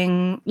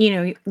building,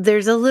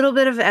 there's a little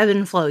bit of ebb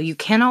and flow. You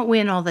cannot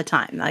win all the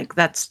time. Like,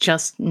 that's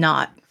just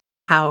not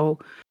how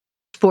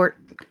sport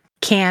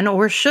can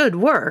or should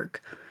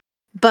work.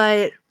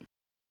 But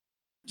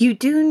you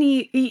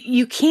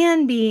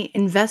can be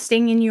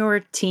investing in your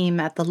team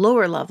at the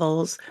lower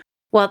levels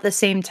while at the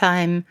same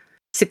time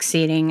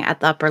succeeding at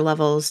the upper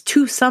levels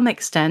to some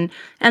extent.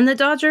 And the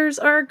Dodgers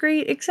are a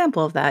great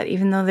example of that,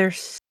 even though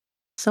there's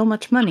so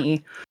much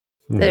money.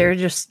 They're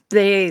just,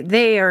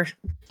 they are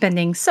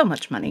spending so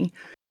much money.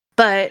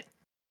 But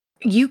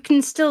you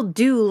can still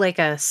do like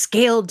a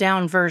scaled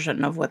down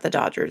version of what the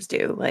Dodgers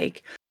do.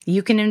 Like,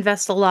 you can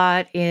invest a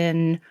lot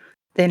in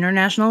the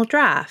international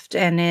draft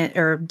and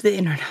the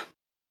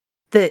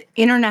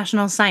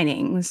international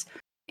signings,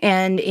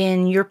 and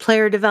in your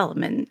player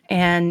development,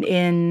 and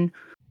in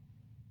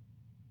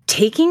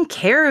taking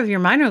care of your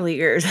minor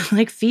leaguers,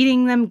 like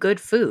feeding them good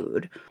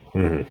food,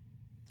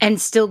 and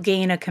still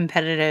gain a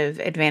competitive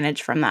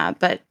advantage from that.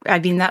 But I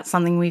mean, that's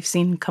something we've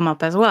seen come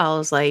up as well,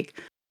 is like,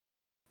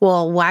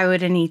 well, why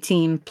would any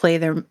team pay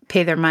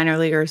their minor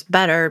leaguers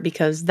better?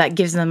 Because that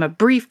gives them a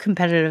brief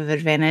competitive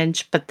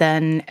advantage, but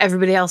then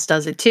everybody else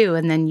does it too,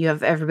 and then you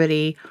have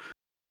everybody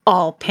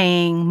all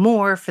paying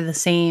more for the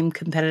same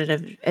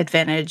competitive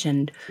advantage,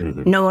 and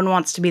no one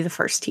wants to be the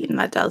first team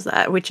that does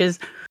that, which is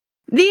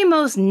the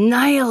most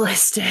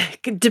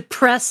nihilistic,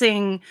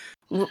 depressing.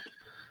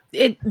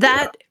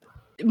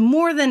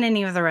 More than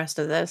any of the rest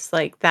of this,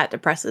 like, that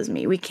depresses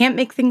me. We can't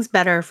make things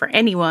better for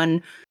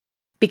anyone,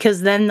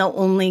 because then they'll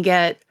only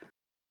get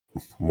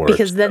more,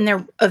 because then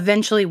there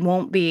eventually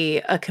won't be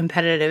a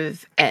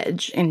competitive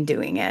edge in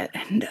doing it.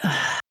 And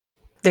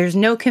there's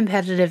no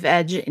competitive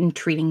edge in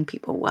treating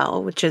people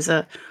well, which is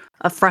a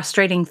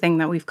frustrating thing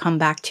that we've come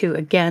back to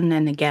again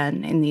and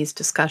again in these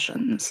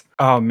discussions.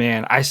 Oh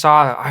man, I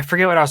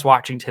forget what I was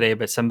watching today,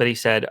 but somebody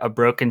said a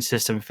broken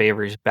system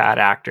favors bad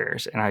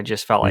actors, and I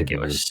just felt like it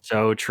was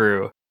so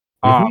true.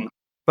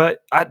 But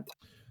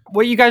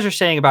what you guys are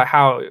saying about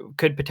how it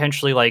could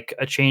potentially, like,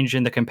 a change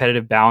in the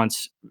competitive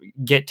balance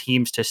get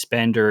teams to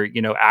spend or,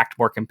 act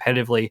more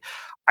competitively,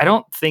 I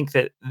don't think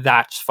that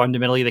that's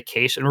fundamentally the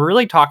case. And we're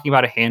really talking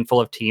about a handful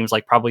of teams,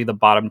 like probably the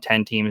bottom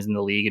 10 teams in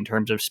the league in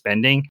terms of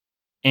spending.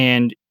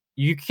 And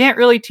you can't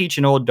really teach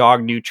an old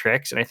dog new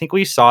tricks. And I think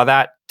we saw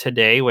that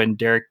today when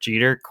Derek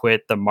Jeter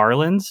quit the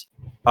Marlins,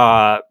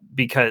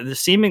 because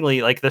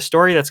seemingly, like, the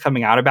story that's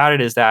coming out about it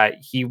is that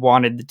he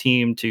wanted the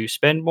team to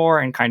spend more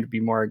and kind of be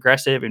more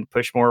aggressive and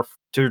push more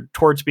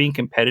towards being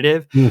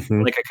competitive,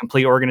 like a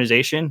complete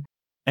organization.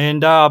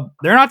 And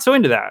they're not so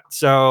into that.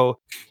 So,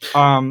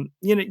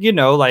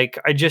 like,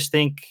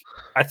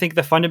 I think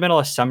the fundamental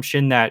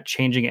assumption that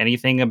changing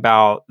anything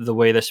about the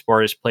way the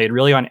sport is played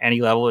really on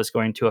any level is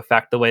going to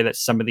affect the way that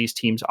some of these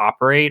teams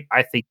operate.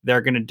 I think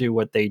they're going to do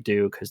what they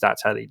do because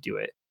that's how they do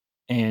it.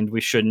 And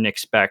we shouldn't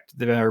expect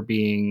there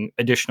being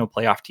additional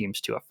playoff teams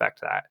to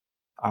affect that.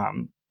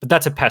 But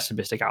that's a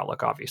pessimistic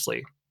outlook,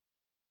 obviously.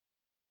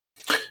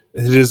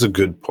 It is a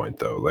good point,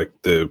 though. Like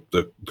the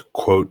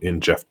quote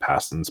in Jeff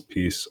Passan's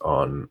piece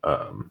on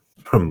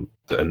from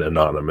an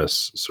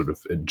anonymous sort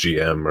of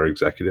GM or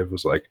executive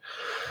was like,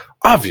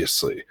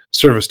 obviously,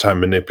 service time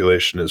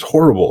manipulation is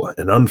horrible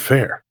and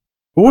unfair.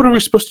 But what are we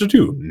supposed to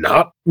do?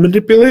 Not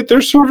manipulate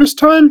their service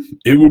time?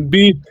 It would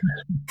be,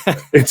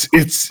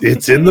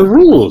 it's in the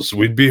rules.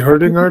 We'd be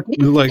hurting our,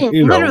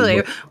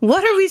 literally.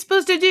 What are we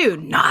supposed to do?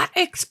 Not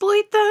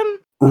exploit them?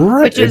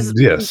 Right. Which is,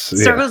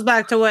 circles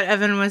back to what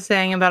Evan was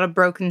saying about a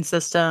broken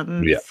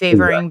system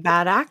favoring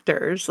bad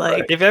actors.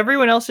 Like, if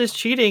everyone else is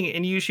cheating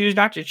and you choose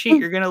not to cheat,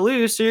 you're going to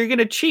lose. So you're going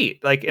to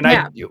cheat. Like, and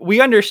we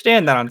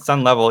understand that on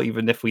some level,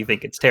 even if we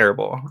think it's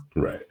terrible.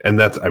 Right. And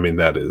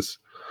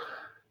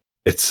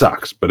it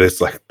sucks, but it's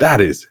like,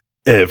 that is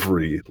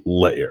every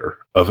layer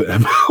of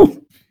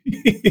MLB.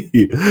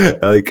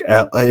 Like,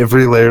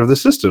 every layer of the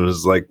system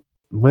is like,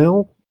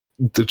 well,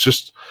 it's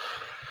just,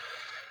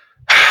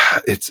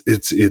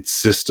 it's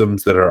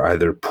systems that are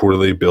either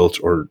poorly built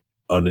or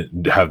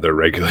have their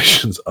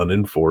regulations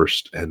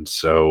unenforced. And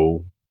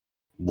so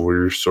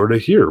we're sort of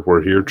here.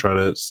 We're here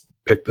trying to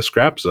pick the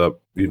scraps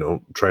up,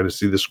 trying to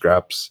see the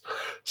scraps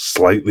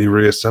slightly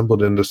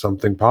reassembled into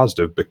something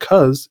positive,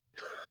 because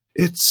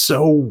it's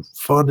so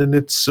fun and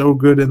it's so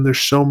good. And there's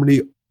so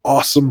many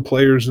awesome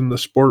players in the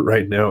sport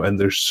right now. And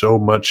there's so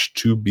much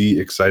to be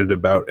excited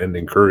about and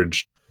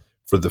encouraged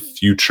for the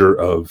future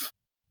of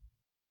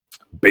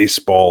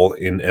baseball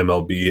in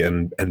MLB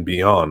and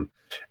beyond.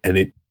 And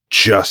it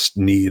just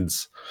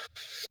needs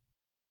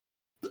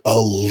a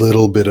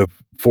little bit of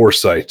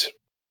foresight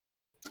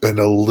and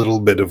a little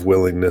bit of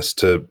willingness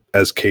to,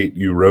 as Kate,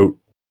 you wrote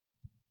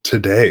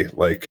today,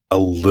 like a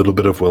little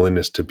bit of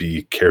willingness to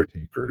be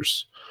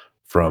caretakers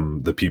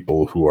from the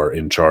people who are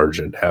in charge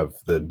and have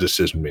the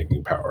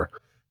decision-making power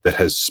that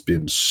has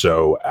been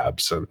so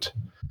absent.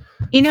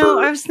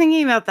 I was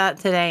thinking about that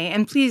today,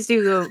 and please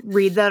do go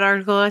read that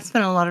article. I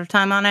spent a lot of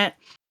time on it.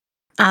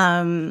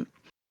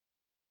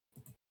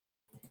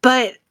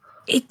 But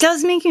it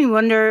does make me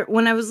wonder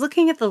when I was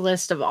looking at the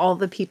list of all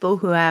the people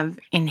who have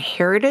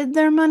inherited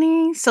their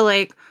money. So,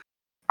 like,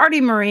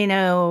 Artie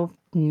Moreno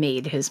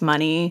made his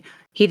money.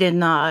 He did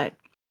not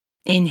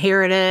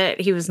inherit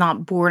it. He was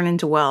not born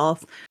into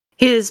wealth.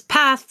 His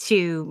path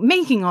to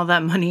making all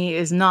that money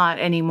is not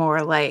any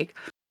more like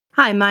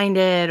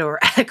high-minded or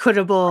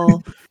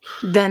equitable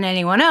than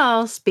anyone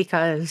else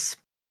because,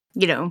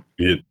 you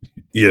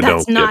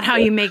that's not how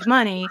you make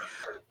money.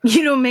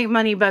 You don't make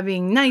money by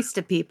being nice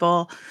to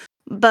people,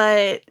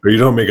 but or you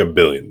don't make $1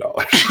 billion.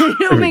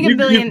 you don't make $1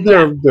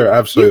 billion. They're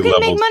absolutely you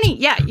can levels. make money.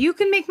 Yeah, you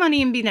can make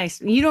money and be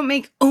nice. You don't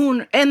make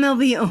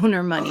MLB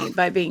owner money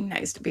by being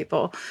nice to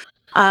people.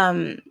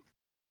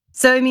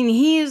 So I mean,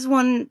 he is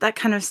one that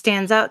kind of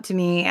stands out to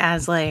me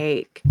as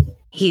like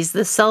he's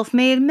the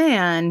self-made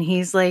man.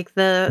 He's like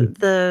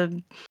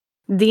the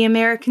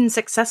American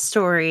success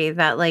story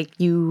that like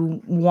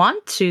you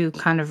want to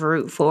kind of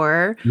root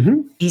for.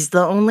 Mm-hmm. He's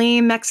the only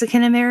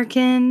Mexican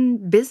American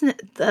business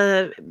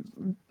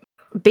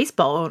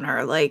baseball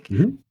owner. Like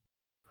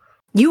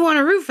you want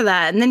to root for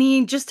that, and then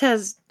he just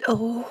has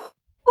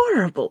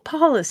horrible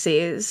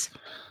policies.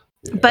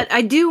 Yeah. But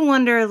I do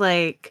wonder,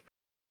 like,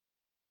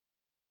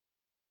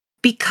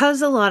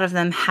 because a lot of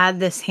them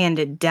had this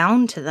handed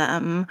down to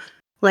them,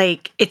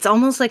 like it's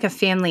almost like a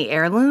family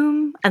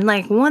heirloom, and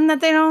like one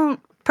that they don't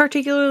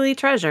particularly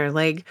treasure.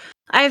 Like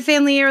I have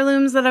family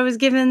heirlooms that I was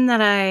given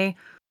that I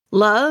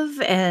love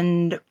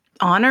and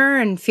honor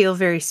and feel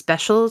very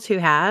special to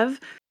have,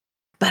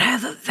 but I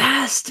have a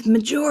vast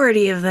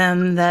majority of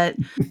them that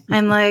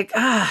I'm like,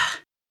 I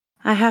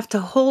have to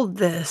hold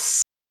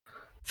this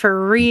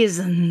for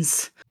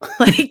reasons.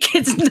 Like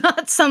it's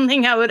not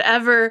something I would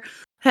ever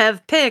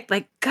have picked.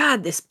 Like,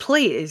 God, this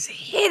plate is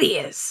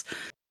hideous.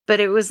 But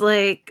it was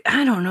like,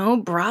 I don't know,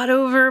 brought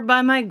over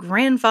by my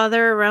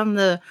grandfather around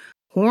the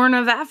Horn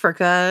of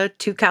Africa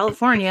to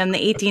California in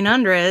the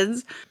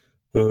 1800s.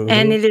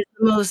 And it is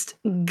the most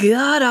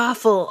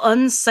god-awful,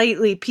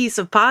 unsightly piece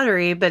of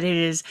pottery, but it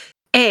is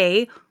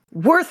A,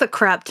 worth a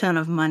crap ton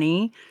of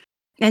money,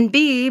 and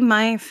B,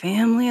 my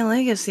family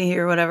legacy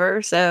or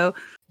whatever. So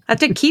I have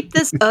to keep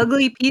this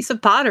ugly piece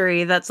of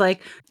pottery that's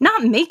like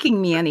not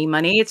making me any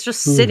money. It's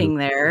just sitting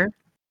there.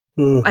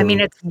 I mean,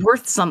 it's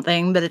worth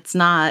something, but it's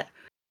not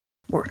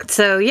worth.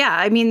 So yeah,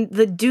 I mean,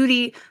 the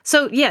duty.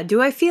 So yeah,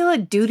 do I feel a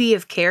duty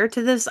of care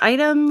to this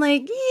item?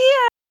 Like,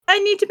 yeah, I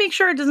need to make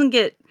sure it doesn't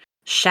get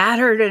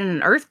shattered in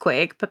an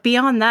earthquake. But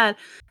beyond that,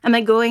 am I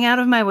going out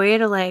of my way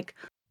to like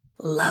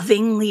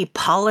lovingly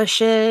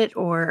polish it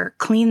or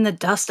clean the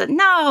dust?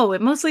 No, it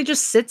mostly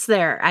just sits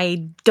there.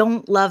 I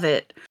don't love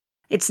it.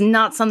 It's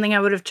not something I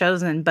would have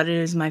chosen, but it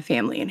is my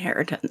family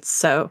inheritance.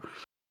 So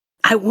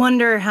I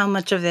wonder how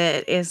much of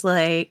it is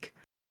like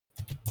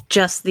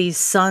just these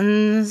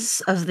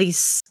sons of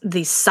these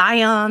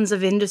scions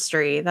of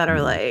industry that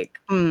are like,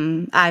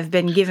 I've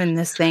been given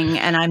this thing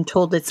and I'm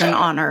told it's an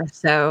honor.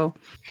 So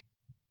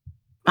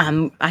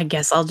I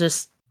guess I'll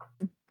just,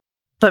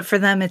 but for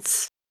them,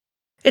 it's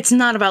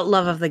not about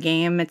love of the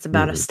game. It's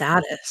about a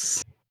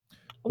status.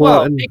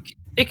 Well,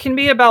 it can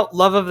be about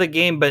love of the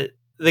game, but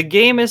the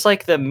game is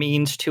like the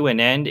means to an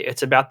end.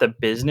 It's about the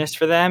business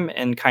for them,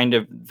 and kind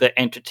of the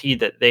entity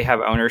that they have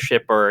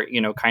ownership or,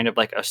 kind of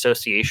like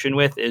association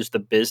with is the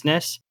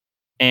business.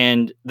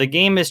 And the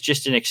game is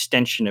just an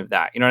extension of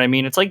that. You know what I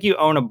mean? It's like you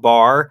own a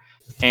bar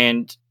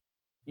and,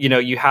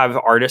 you have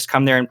artists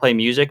come there and play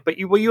music, but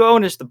what you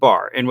own is the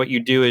bar. And what you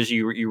do is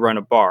you run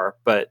a bar.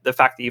 But the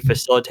fact that you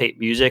facilitate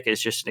music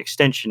is just an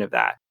extension of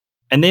that.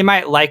 And they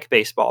might like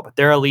baseball, but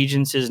their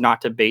allegiance is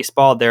not to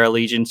baseball. Their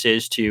allegiance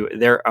is to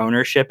their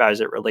ownership as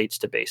it relates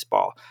to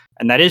baseball.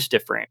 And that is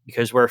different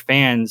because we're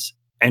fans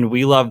and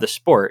we love the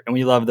sport and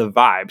we love the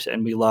vibes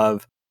and we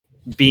love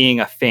being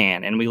a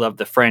fan and we love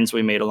the friends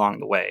we made along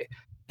the way.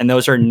 And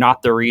those are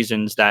not the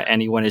reasons that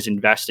anyone is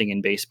investing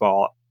in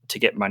baseball to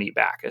get money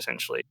back,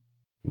 essentially.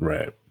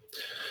 Right.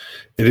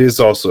 It is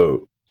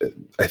also,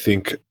 I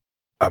think,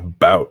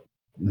 about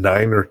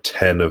 9 or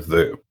 10 of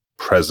the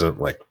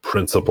present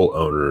principal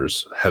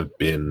owners have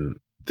been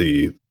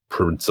the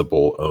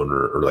principal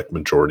owner or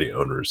majority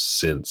owners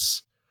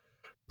since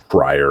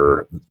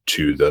prior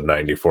to the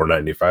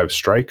 94-95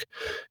 strike.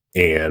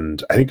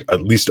 And I think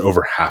at least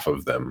over half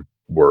of them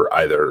were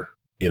either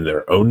in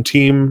their own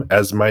team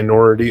as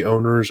minority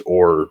owners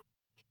or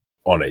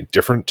on a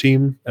different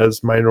team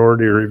as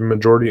minority or even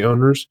majority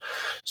owners.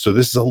 So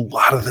this is a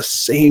lot of the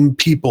same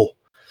people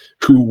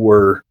who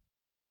were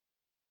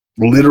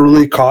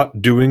literally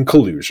caught doing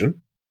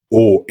collusion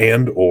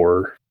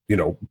or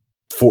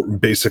for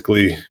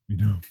basically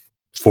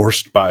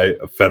forced by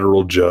a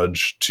federal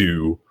judge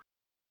to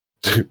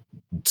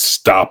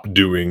stop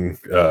doing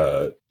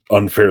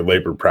unfair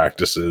labor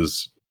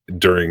practices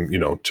during,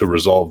 to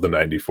resolve the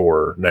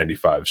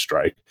 94-95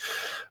 strike,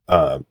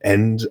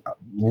 and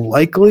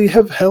likely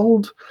have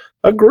held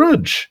a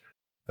grudge.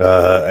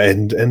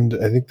 And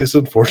I think this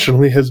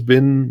unfortunately has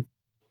been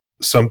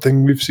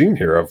something we've seen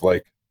here of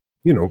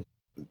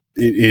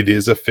it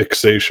is a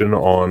fixation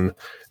on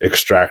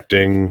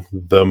extracting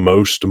the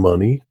most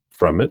money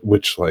from it,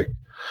 which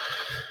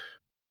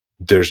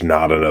there's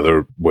not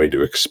another way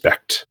to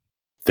expect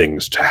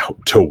things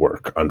to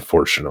work,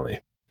 unfortunately.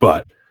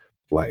 But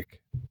like,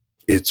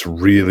 it's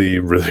really,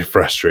 really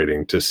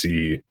frustrating to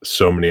see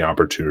so many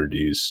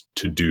opportunities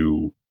to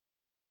do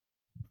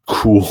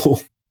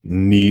cool,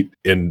 neat,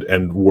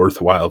 and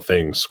worthwhile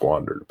things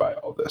squandered by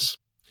all this.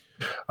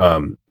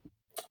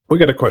 We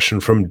got a question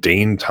from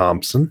Dane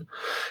Thompson,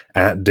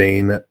 at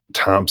Dane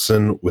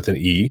Thompson with an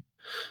E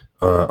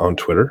on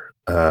Twitter.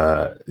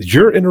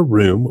 You're in a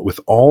room with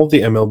all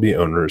the MLB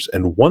owners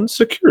and one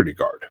security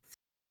guard.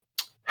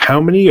 How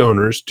many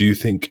owners do you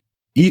think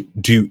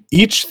do you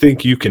each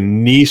think you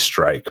can knee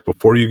strike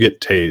before you get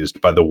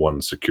tased by the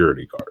one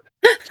security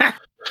guard?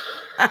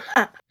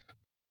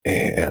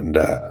 And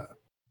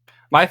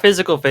my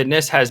physical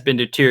fitness has been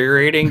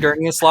deteriorating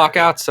during this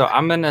lockout, so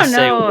I'm gonna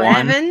say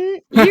one.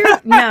 Evan, you're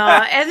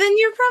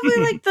probably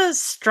like the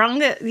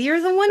strongest.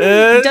 You're the one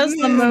who does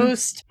the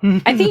most.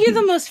 I think you're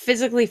the most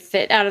physically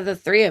fit out of the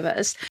three of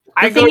us.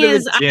 The thing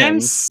is,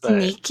 I'm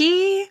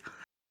sneaky.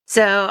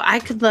 So I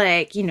could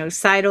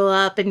sidle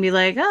up and be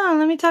like, "Oh,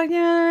 let me talk to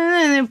you,"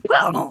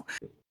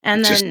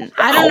 and then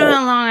I don't know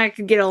how long I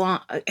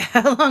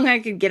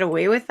could get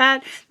away with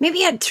that.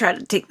 Maybe I'd try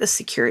to take the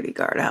security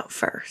guard out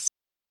first.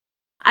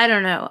 I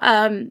don't know.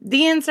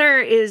 The answer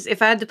is,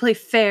 if I had to play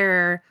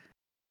fair,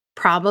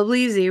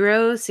 probably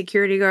 0.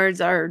 Security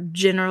guards are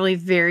generally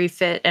very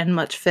fit and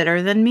much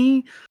fitter than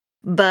me.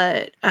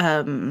 But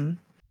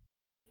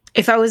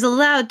if I was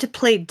allowed to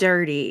play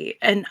dirty,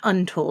 an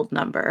untold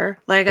number.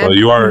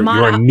 You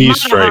are knee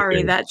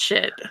striking that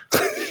shit.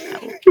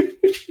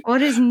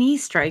 What is knee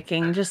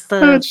striking? Just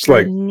the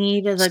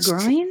knee to the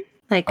groin?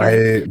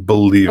 I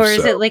believe so. Or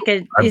is it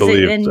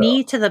a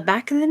knee to the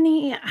back of the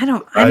knee? I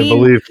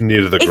believe knee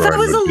to the groin. If I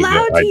was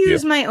allowed to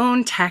use my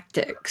own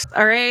tactics,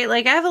 all right?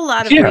 I have a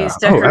lot of ways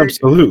to hurt.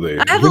 Absolutely.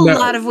 I have a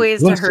lot of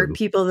ways to hurt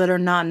people that are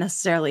not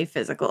necessarily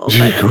physical.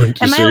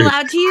 But am I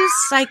allowed to use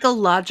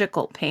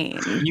psychological pain?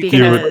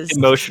 Because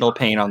emotional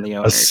pain on the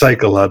owner. A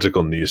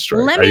psychological knee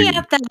strike. Let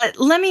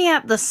me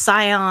at the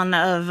scion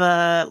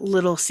of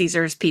Little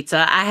Caesars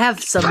Pizza. I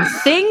have some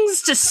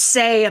things to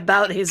say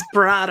about his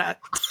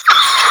product.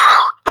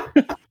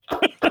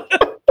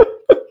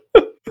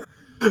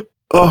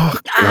 Oh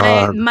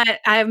God!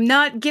 I'm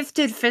not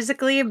gifted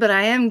physically, but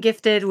I am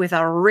gifted with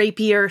a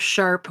rapier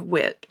sharp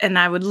wit, and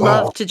I would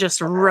love to just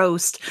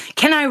roast.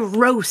 Can I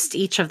roast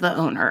each of the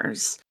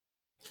owners?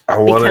 I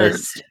want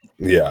to.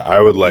 Yeah, I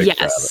would like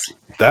that.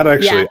 That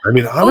actually, I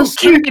mean,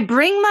 honestly, can I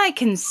bring my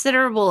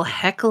considerable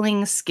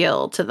heckling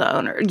skill to the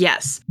owner?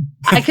 Yes,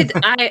 I could.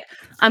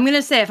 I'm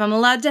gonna say, if I'm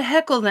allowed to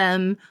heckle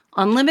them,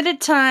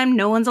 unlimited time,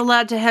 no one's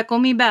allowed to heckle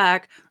me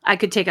back, I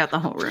could take out the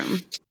whole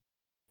room.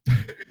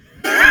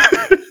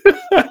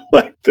 I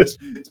like this.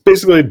 It's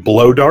basically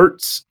blow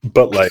darts,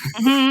 but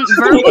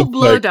verbal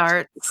blow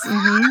darts.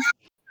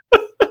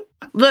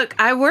 Look,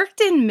 I worked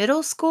in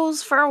middle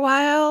schools for a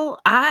while.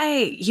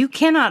 You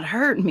cannot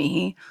hurt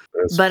me,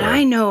 but fair.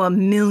 I know a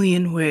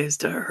million ways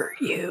to hurt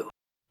you.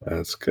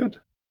 That's good.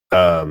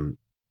 I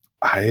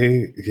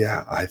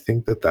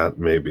think that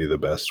may be the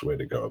best way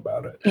to go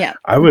about it. Yeah,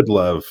 I would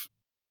love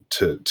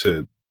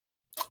to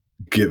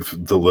give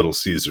the Little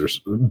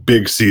Caesars,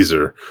 Big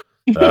Caesar.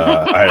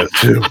 I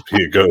assume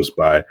he goes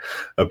by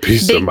a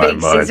piece of my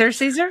mind.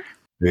 Caesar.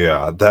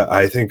 Yeah, that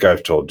I think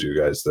I've told you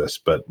guys this,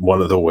 but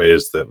one of the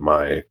ways that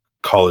my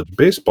college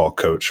baseball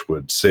coach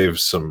would save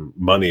some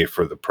money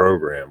for the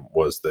program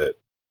was that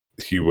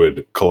he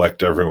would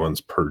collect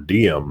everyone's per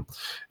diem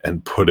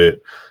and put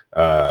it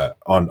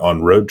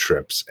on road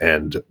trips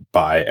and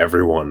buy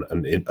everyone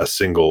a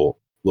single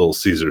Little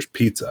Caesars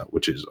pizza,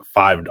 which is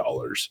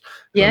 $5.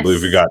 Yes. I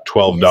believe we got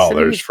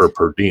 $12 for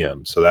per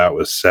diem, so that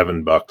was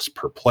 $7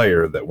 per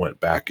player that went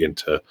back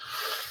into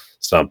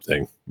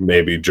something.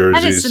 Maybe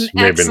jerseys. That is some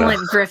maybe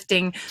excellent not.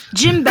 Grifting.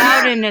 Jim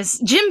Bowden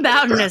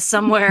is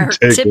somewhere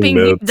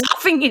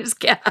doffing his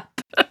cap.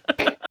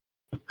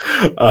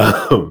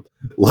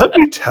 Let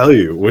me tell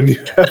you, when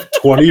you have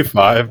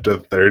 25 to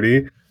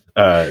 30,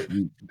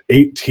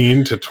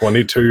 18 to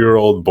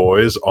 22-year-old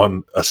boys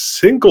on a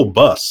single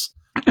bus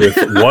with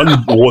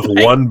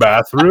one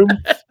bathroom,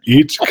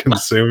 each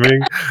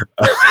consuming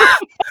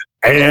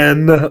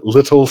and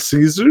Little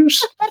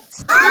Caesars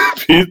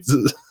pizza,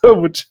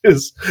 which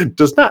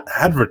does not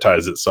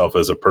advertise itself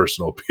as a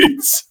personal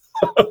pizza.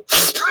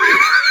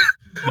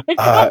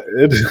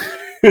 It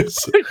is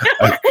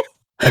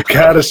a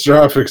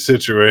catastrophic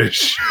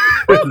situation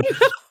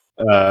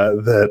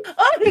that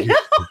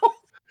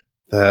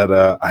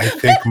I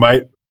think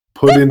might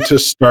put into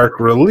stark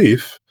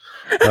relief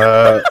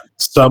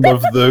some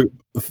of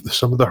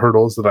the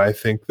hurdles that I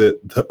think that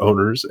the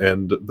owners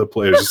and the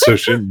Players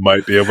Association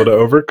might be able to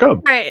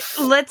overcome. Right.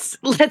 Let's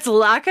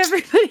lock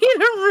everybody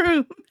in a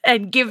room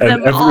and give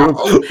them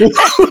all. Everyone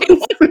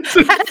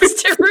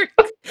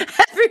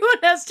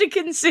has to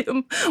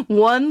consume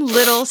one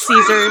Little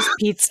Caesars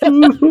pizza.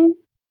 And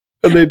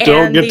they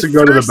don't get to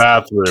go to the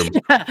bathroom.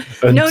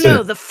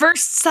 No. The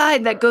first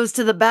side that goes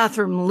to the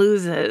bathroom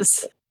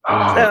loses.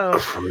 Oh,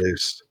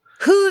 Christ.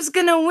 Who's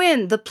gonna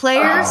win? The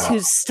players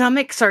whose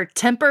stomachs are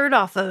tempered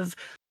off of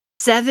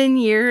 7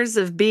 years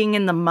of being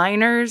in the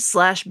minors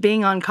 /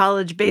 being on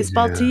college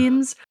baseball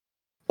teams,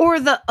 or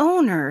the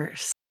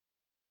owners?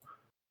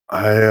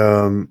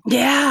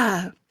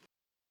 Yeah.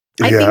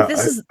 I think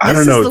this is. I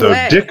don't know the though.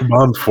 way. Dick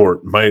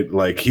Montfort might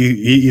like he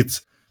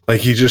eats like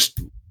he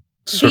just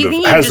sort of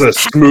think has he a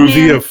just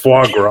smoothie packed of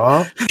foie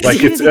gras.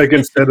 Like it's like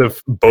instead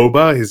of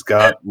boba, he's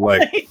got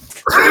like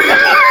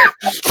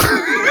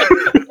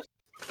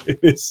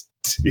his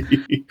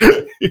tea.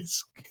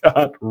 He's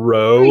got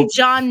roe.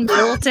 John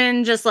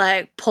Middleton just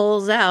like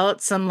pulls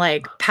out some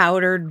like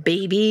powdered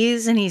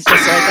babies, and he's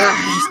just like,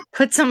 oh, just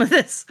put some of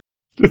this.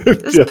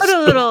 Just put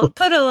a little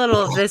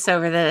of this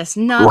over this.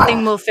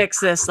 Nothing will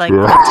fix this like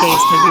the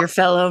taste of your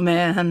fellow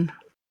man.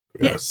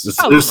 Yes,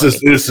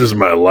 this is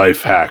my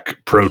life hack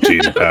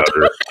protein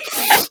powder.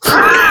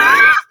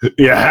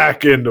 You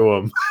hack into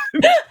them.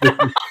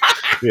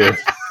 Yeah,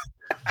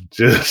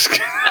 just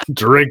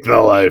drink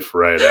the life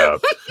right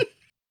out.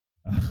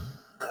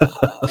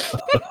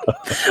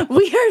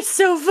 We are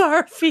so far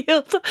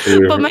afield,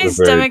 but my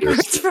stomach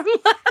hurts from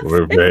laughing.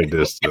 We're very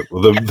distant.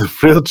 Well, the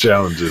real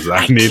challenge is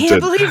I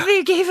can't believe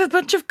they gave a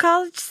bunch of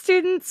college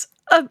students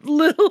a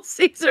Little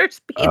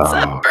Caesars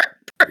pizza.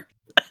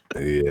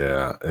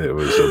 Yeah, it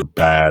was a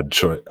bad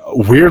choice.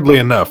 Weirdly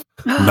enough,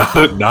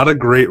 not a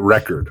great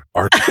record.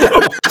 A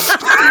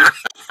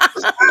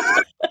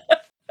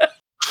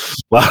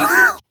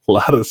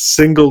lot of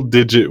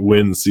single-digit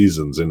win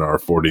seasons in our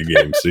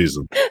 40-game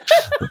season.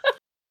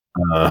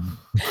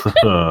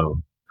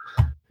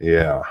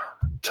 Yeah,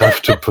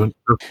 tough to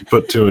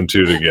put 2 and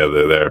 2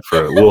 together there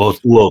for a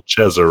little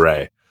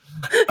Cesare.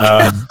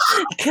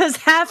 Because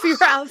half your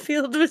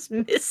outfield was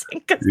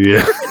missing.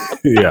 Yeah.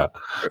 Oh,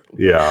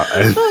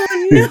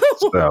 no.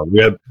 So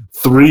we had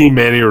 3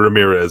 Manny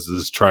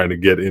Ramirez's trying to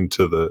get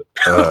into the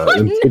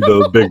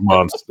big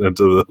monster,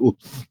 into the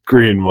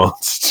green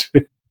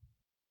monster.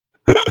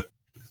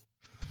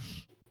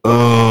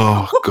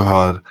 Oh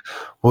God!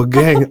 Well,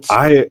 gang,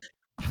 I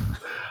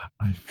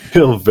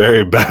feel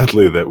very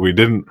badly that we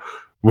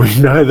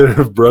neither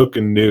have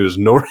broken news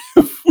nor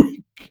have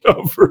we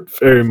covered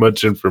very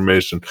much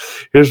information.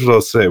 Here's what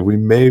I'll say: we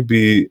may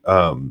be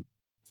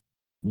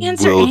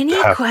answer any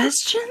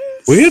questions.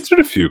 We answered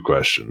a few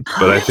questions,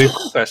 but I think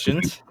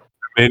questions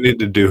we may need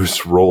to do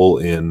is roll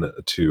in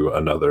to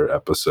another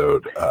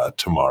episode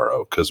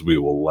tomorrow because we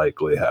will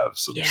likely have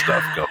some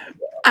stuff going on.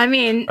 I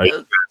mean,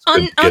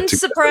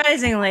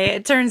 unsurprisingly,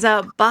 it turns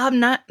out Bob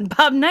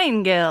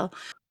Nightingale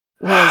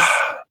was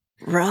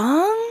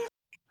wrong.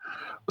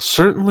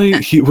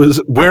 Certainly, he was.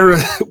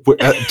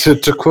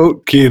 To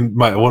quote Kean,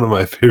 one of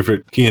my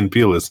favorite Key and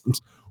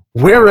Peelisms,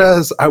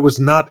 whereas I was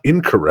not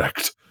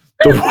incorrect,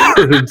 the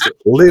words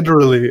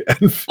literally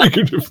and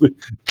figuratively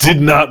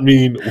did not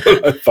mean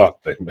what I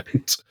thought they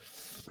meant.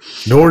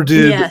 Nor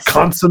did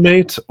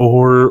consummate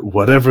or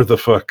whatever the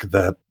fuck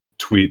that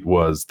tweet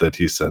was that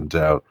he sent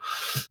out.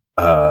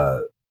 I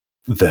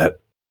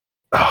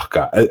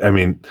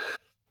mean,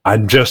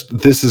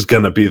 this is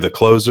going to be the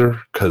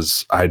closer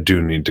because I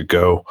do need to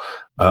go.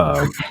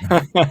 And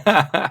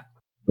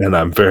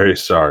I'm very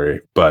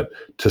sorry, but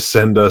to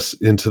send us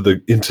into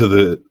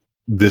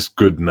this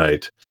good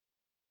night.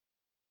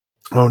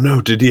 Oh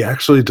no, did he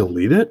actually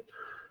delete it?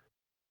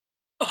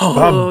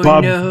 Oh,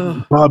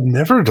 no. Bob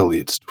never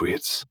deletes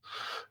tweets.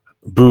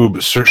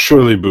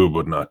 Surely Boob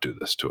would not do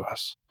this to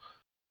us.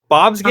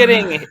 Bob's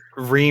getting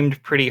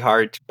reamed pretty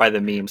hard by the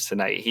memes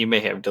tonight. He may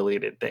have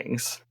deleted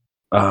things.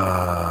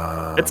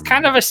 It's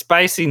kind of a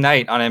spicy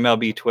night on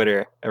MLB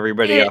Twitter.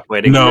 Everybody up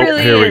waiting. No,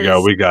 really here is. we go.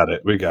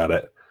 We got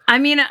it. I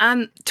mean,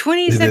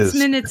 26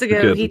 minutes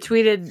ago, he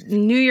tweeted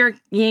New York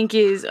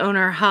Yankees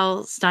owner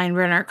Hal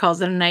Steinbrenner calls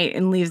it a night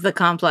and leaves the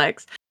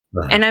complex.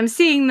 And I'm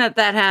seeing that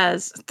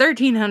has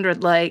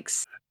 1,300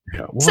 likes,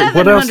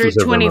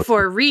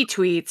 724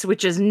 retweets,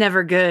 which is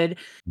never good,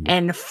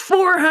 and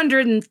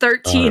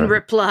 413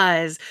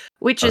 replies,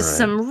 which is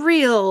some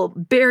real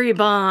Barry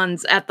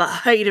Bonds at the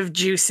height of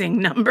juicing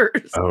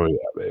numbers. Oh, yeah,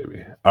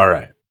 baby. All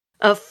right.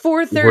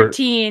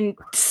 413,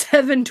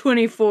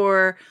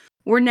 724.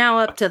 We're now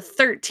up to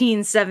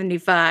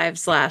 1375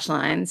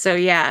 /line. So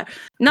yeah,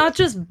 not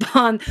just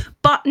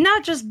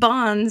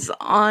Bonds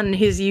on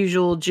his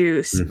usual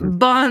juice,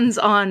 Bonds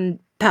on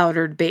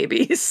powdered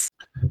babies.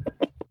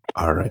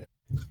 All right,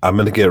 I'm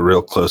gonna get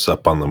real close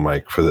up on the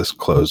mic for this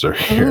closer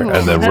here,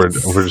 and then we're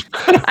just,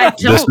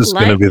 this is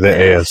gonna be the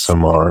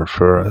ASMR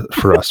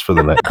for us for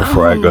the night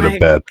before I go to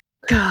bed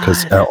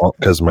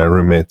because my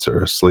roommates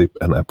are asleep,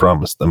 and I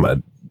promised them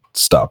I'd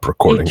stop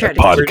recording the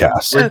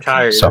podcast. We're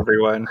tired,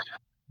 everyone.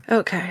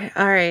 Okay,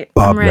 all right.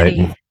 I'm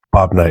ready.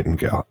 Bob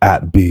Nightingale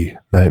at B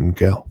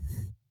Nightingale.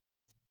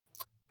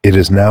 It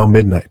is now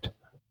midnight,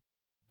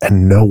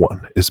 and no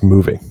one is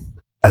moving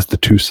as the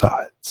two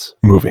sides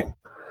moving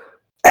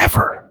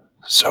ever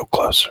so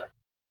closer.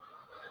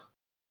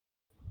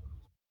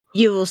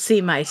 You will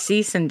see my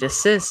cease and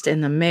desist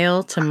in the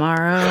mail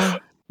tomorrow.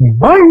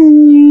 Bye.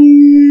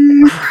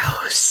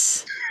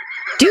 Gross.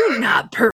 Do not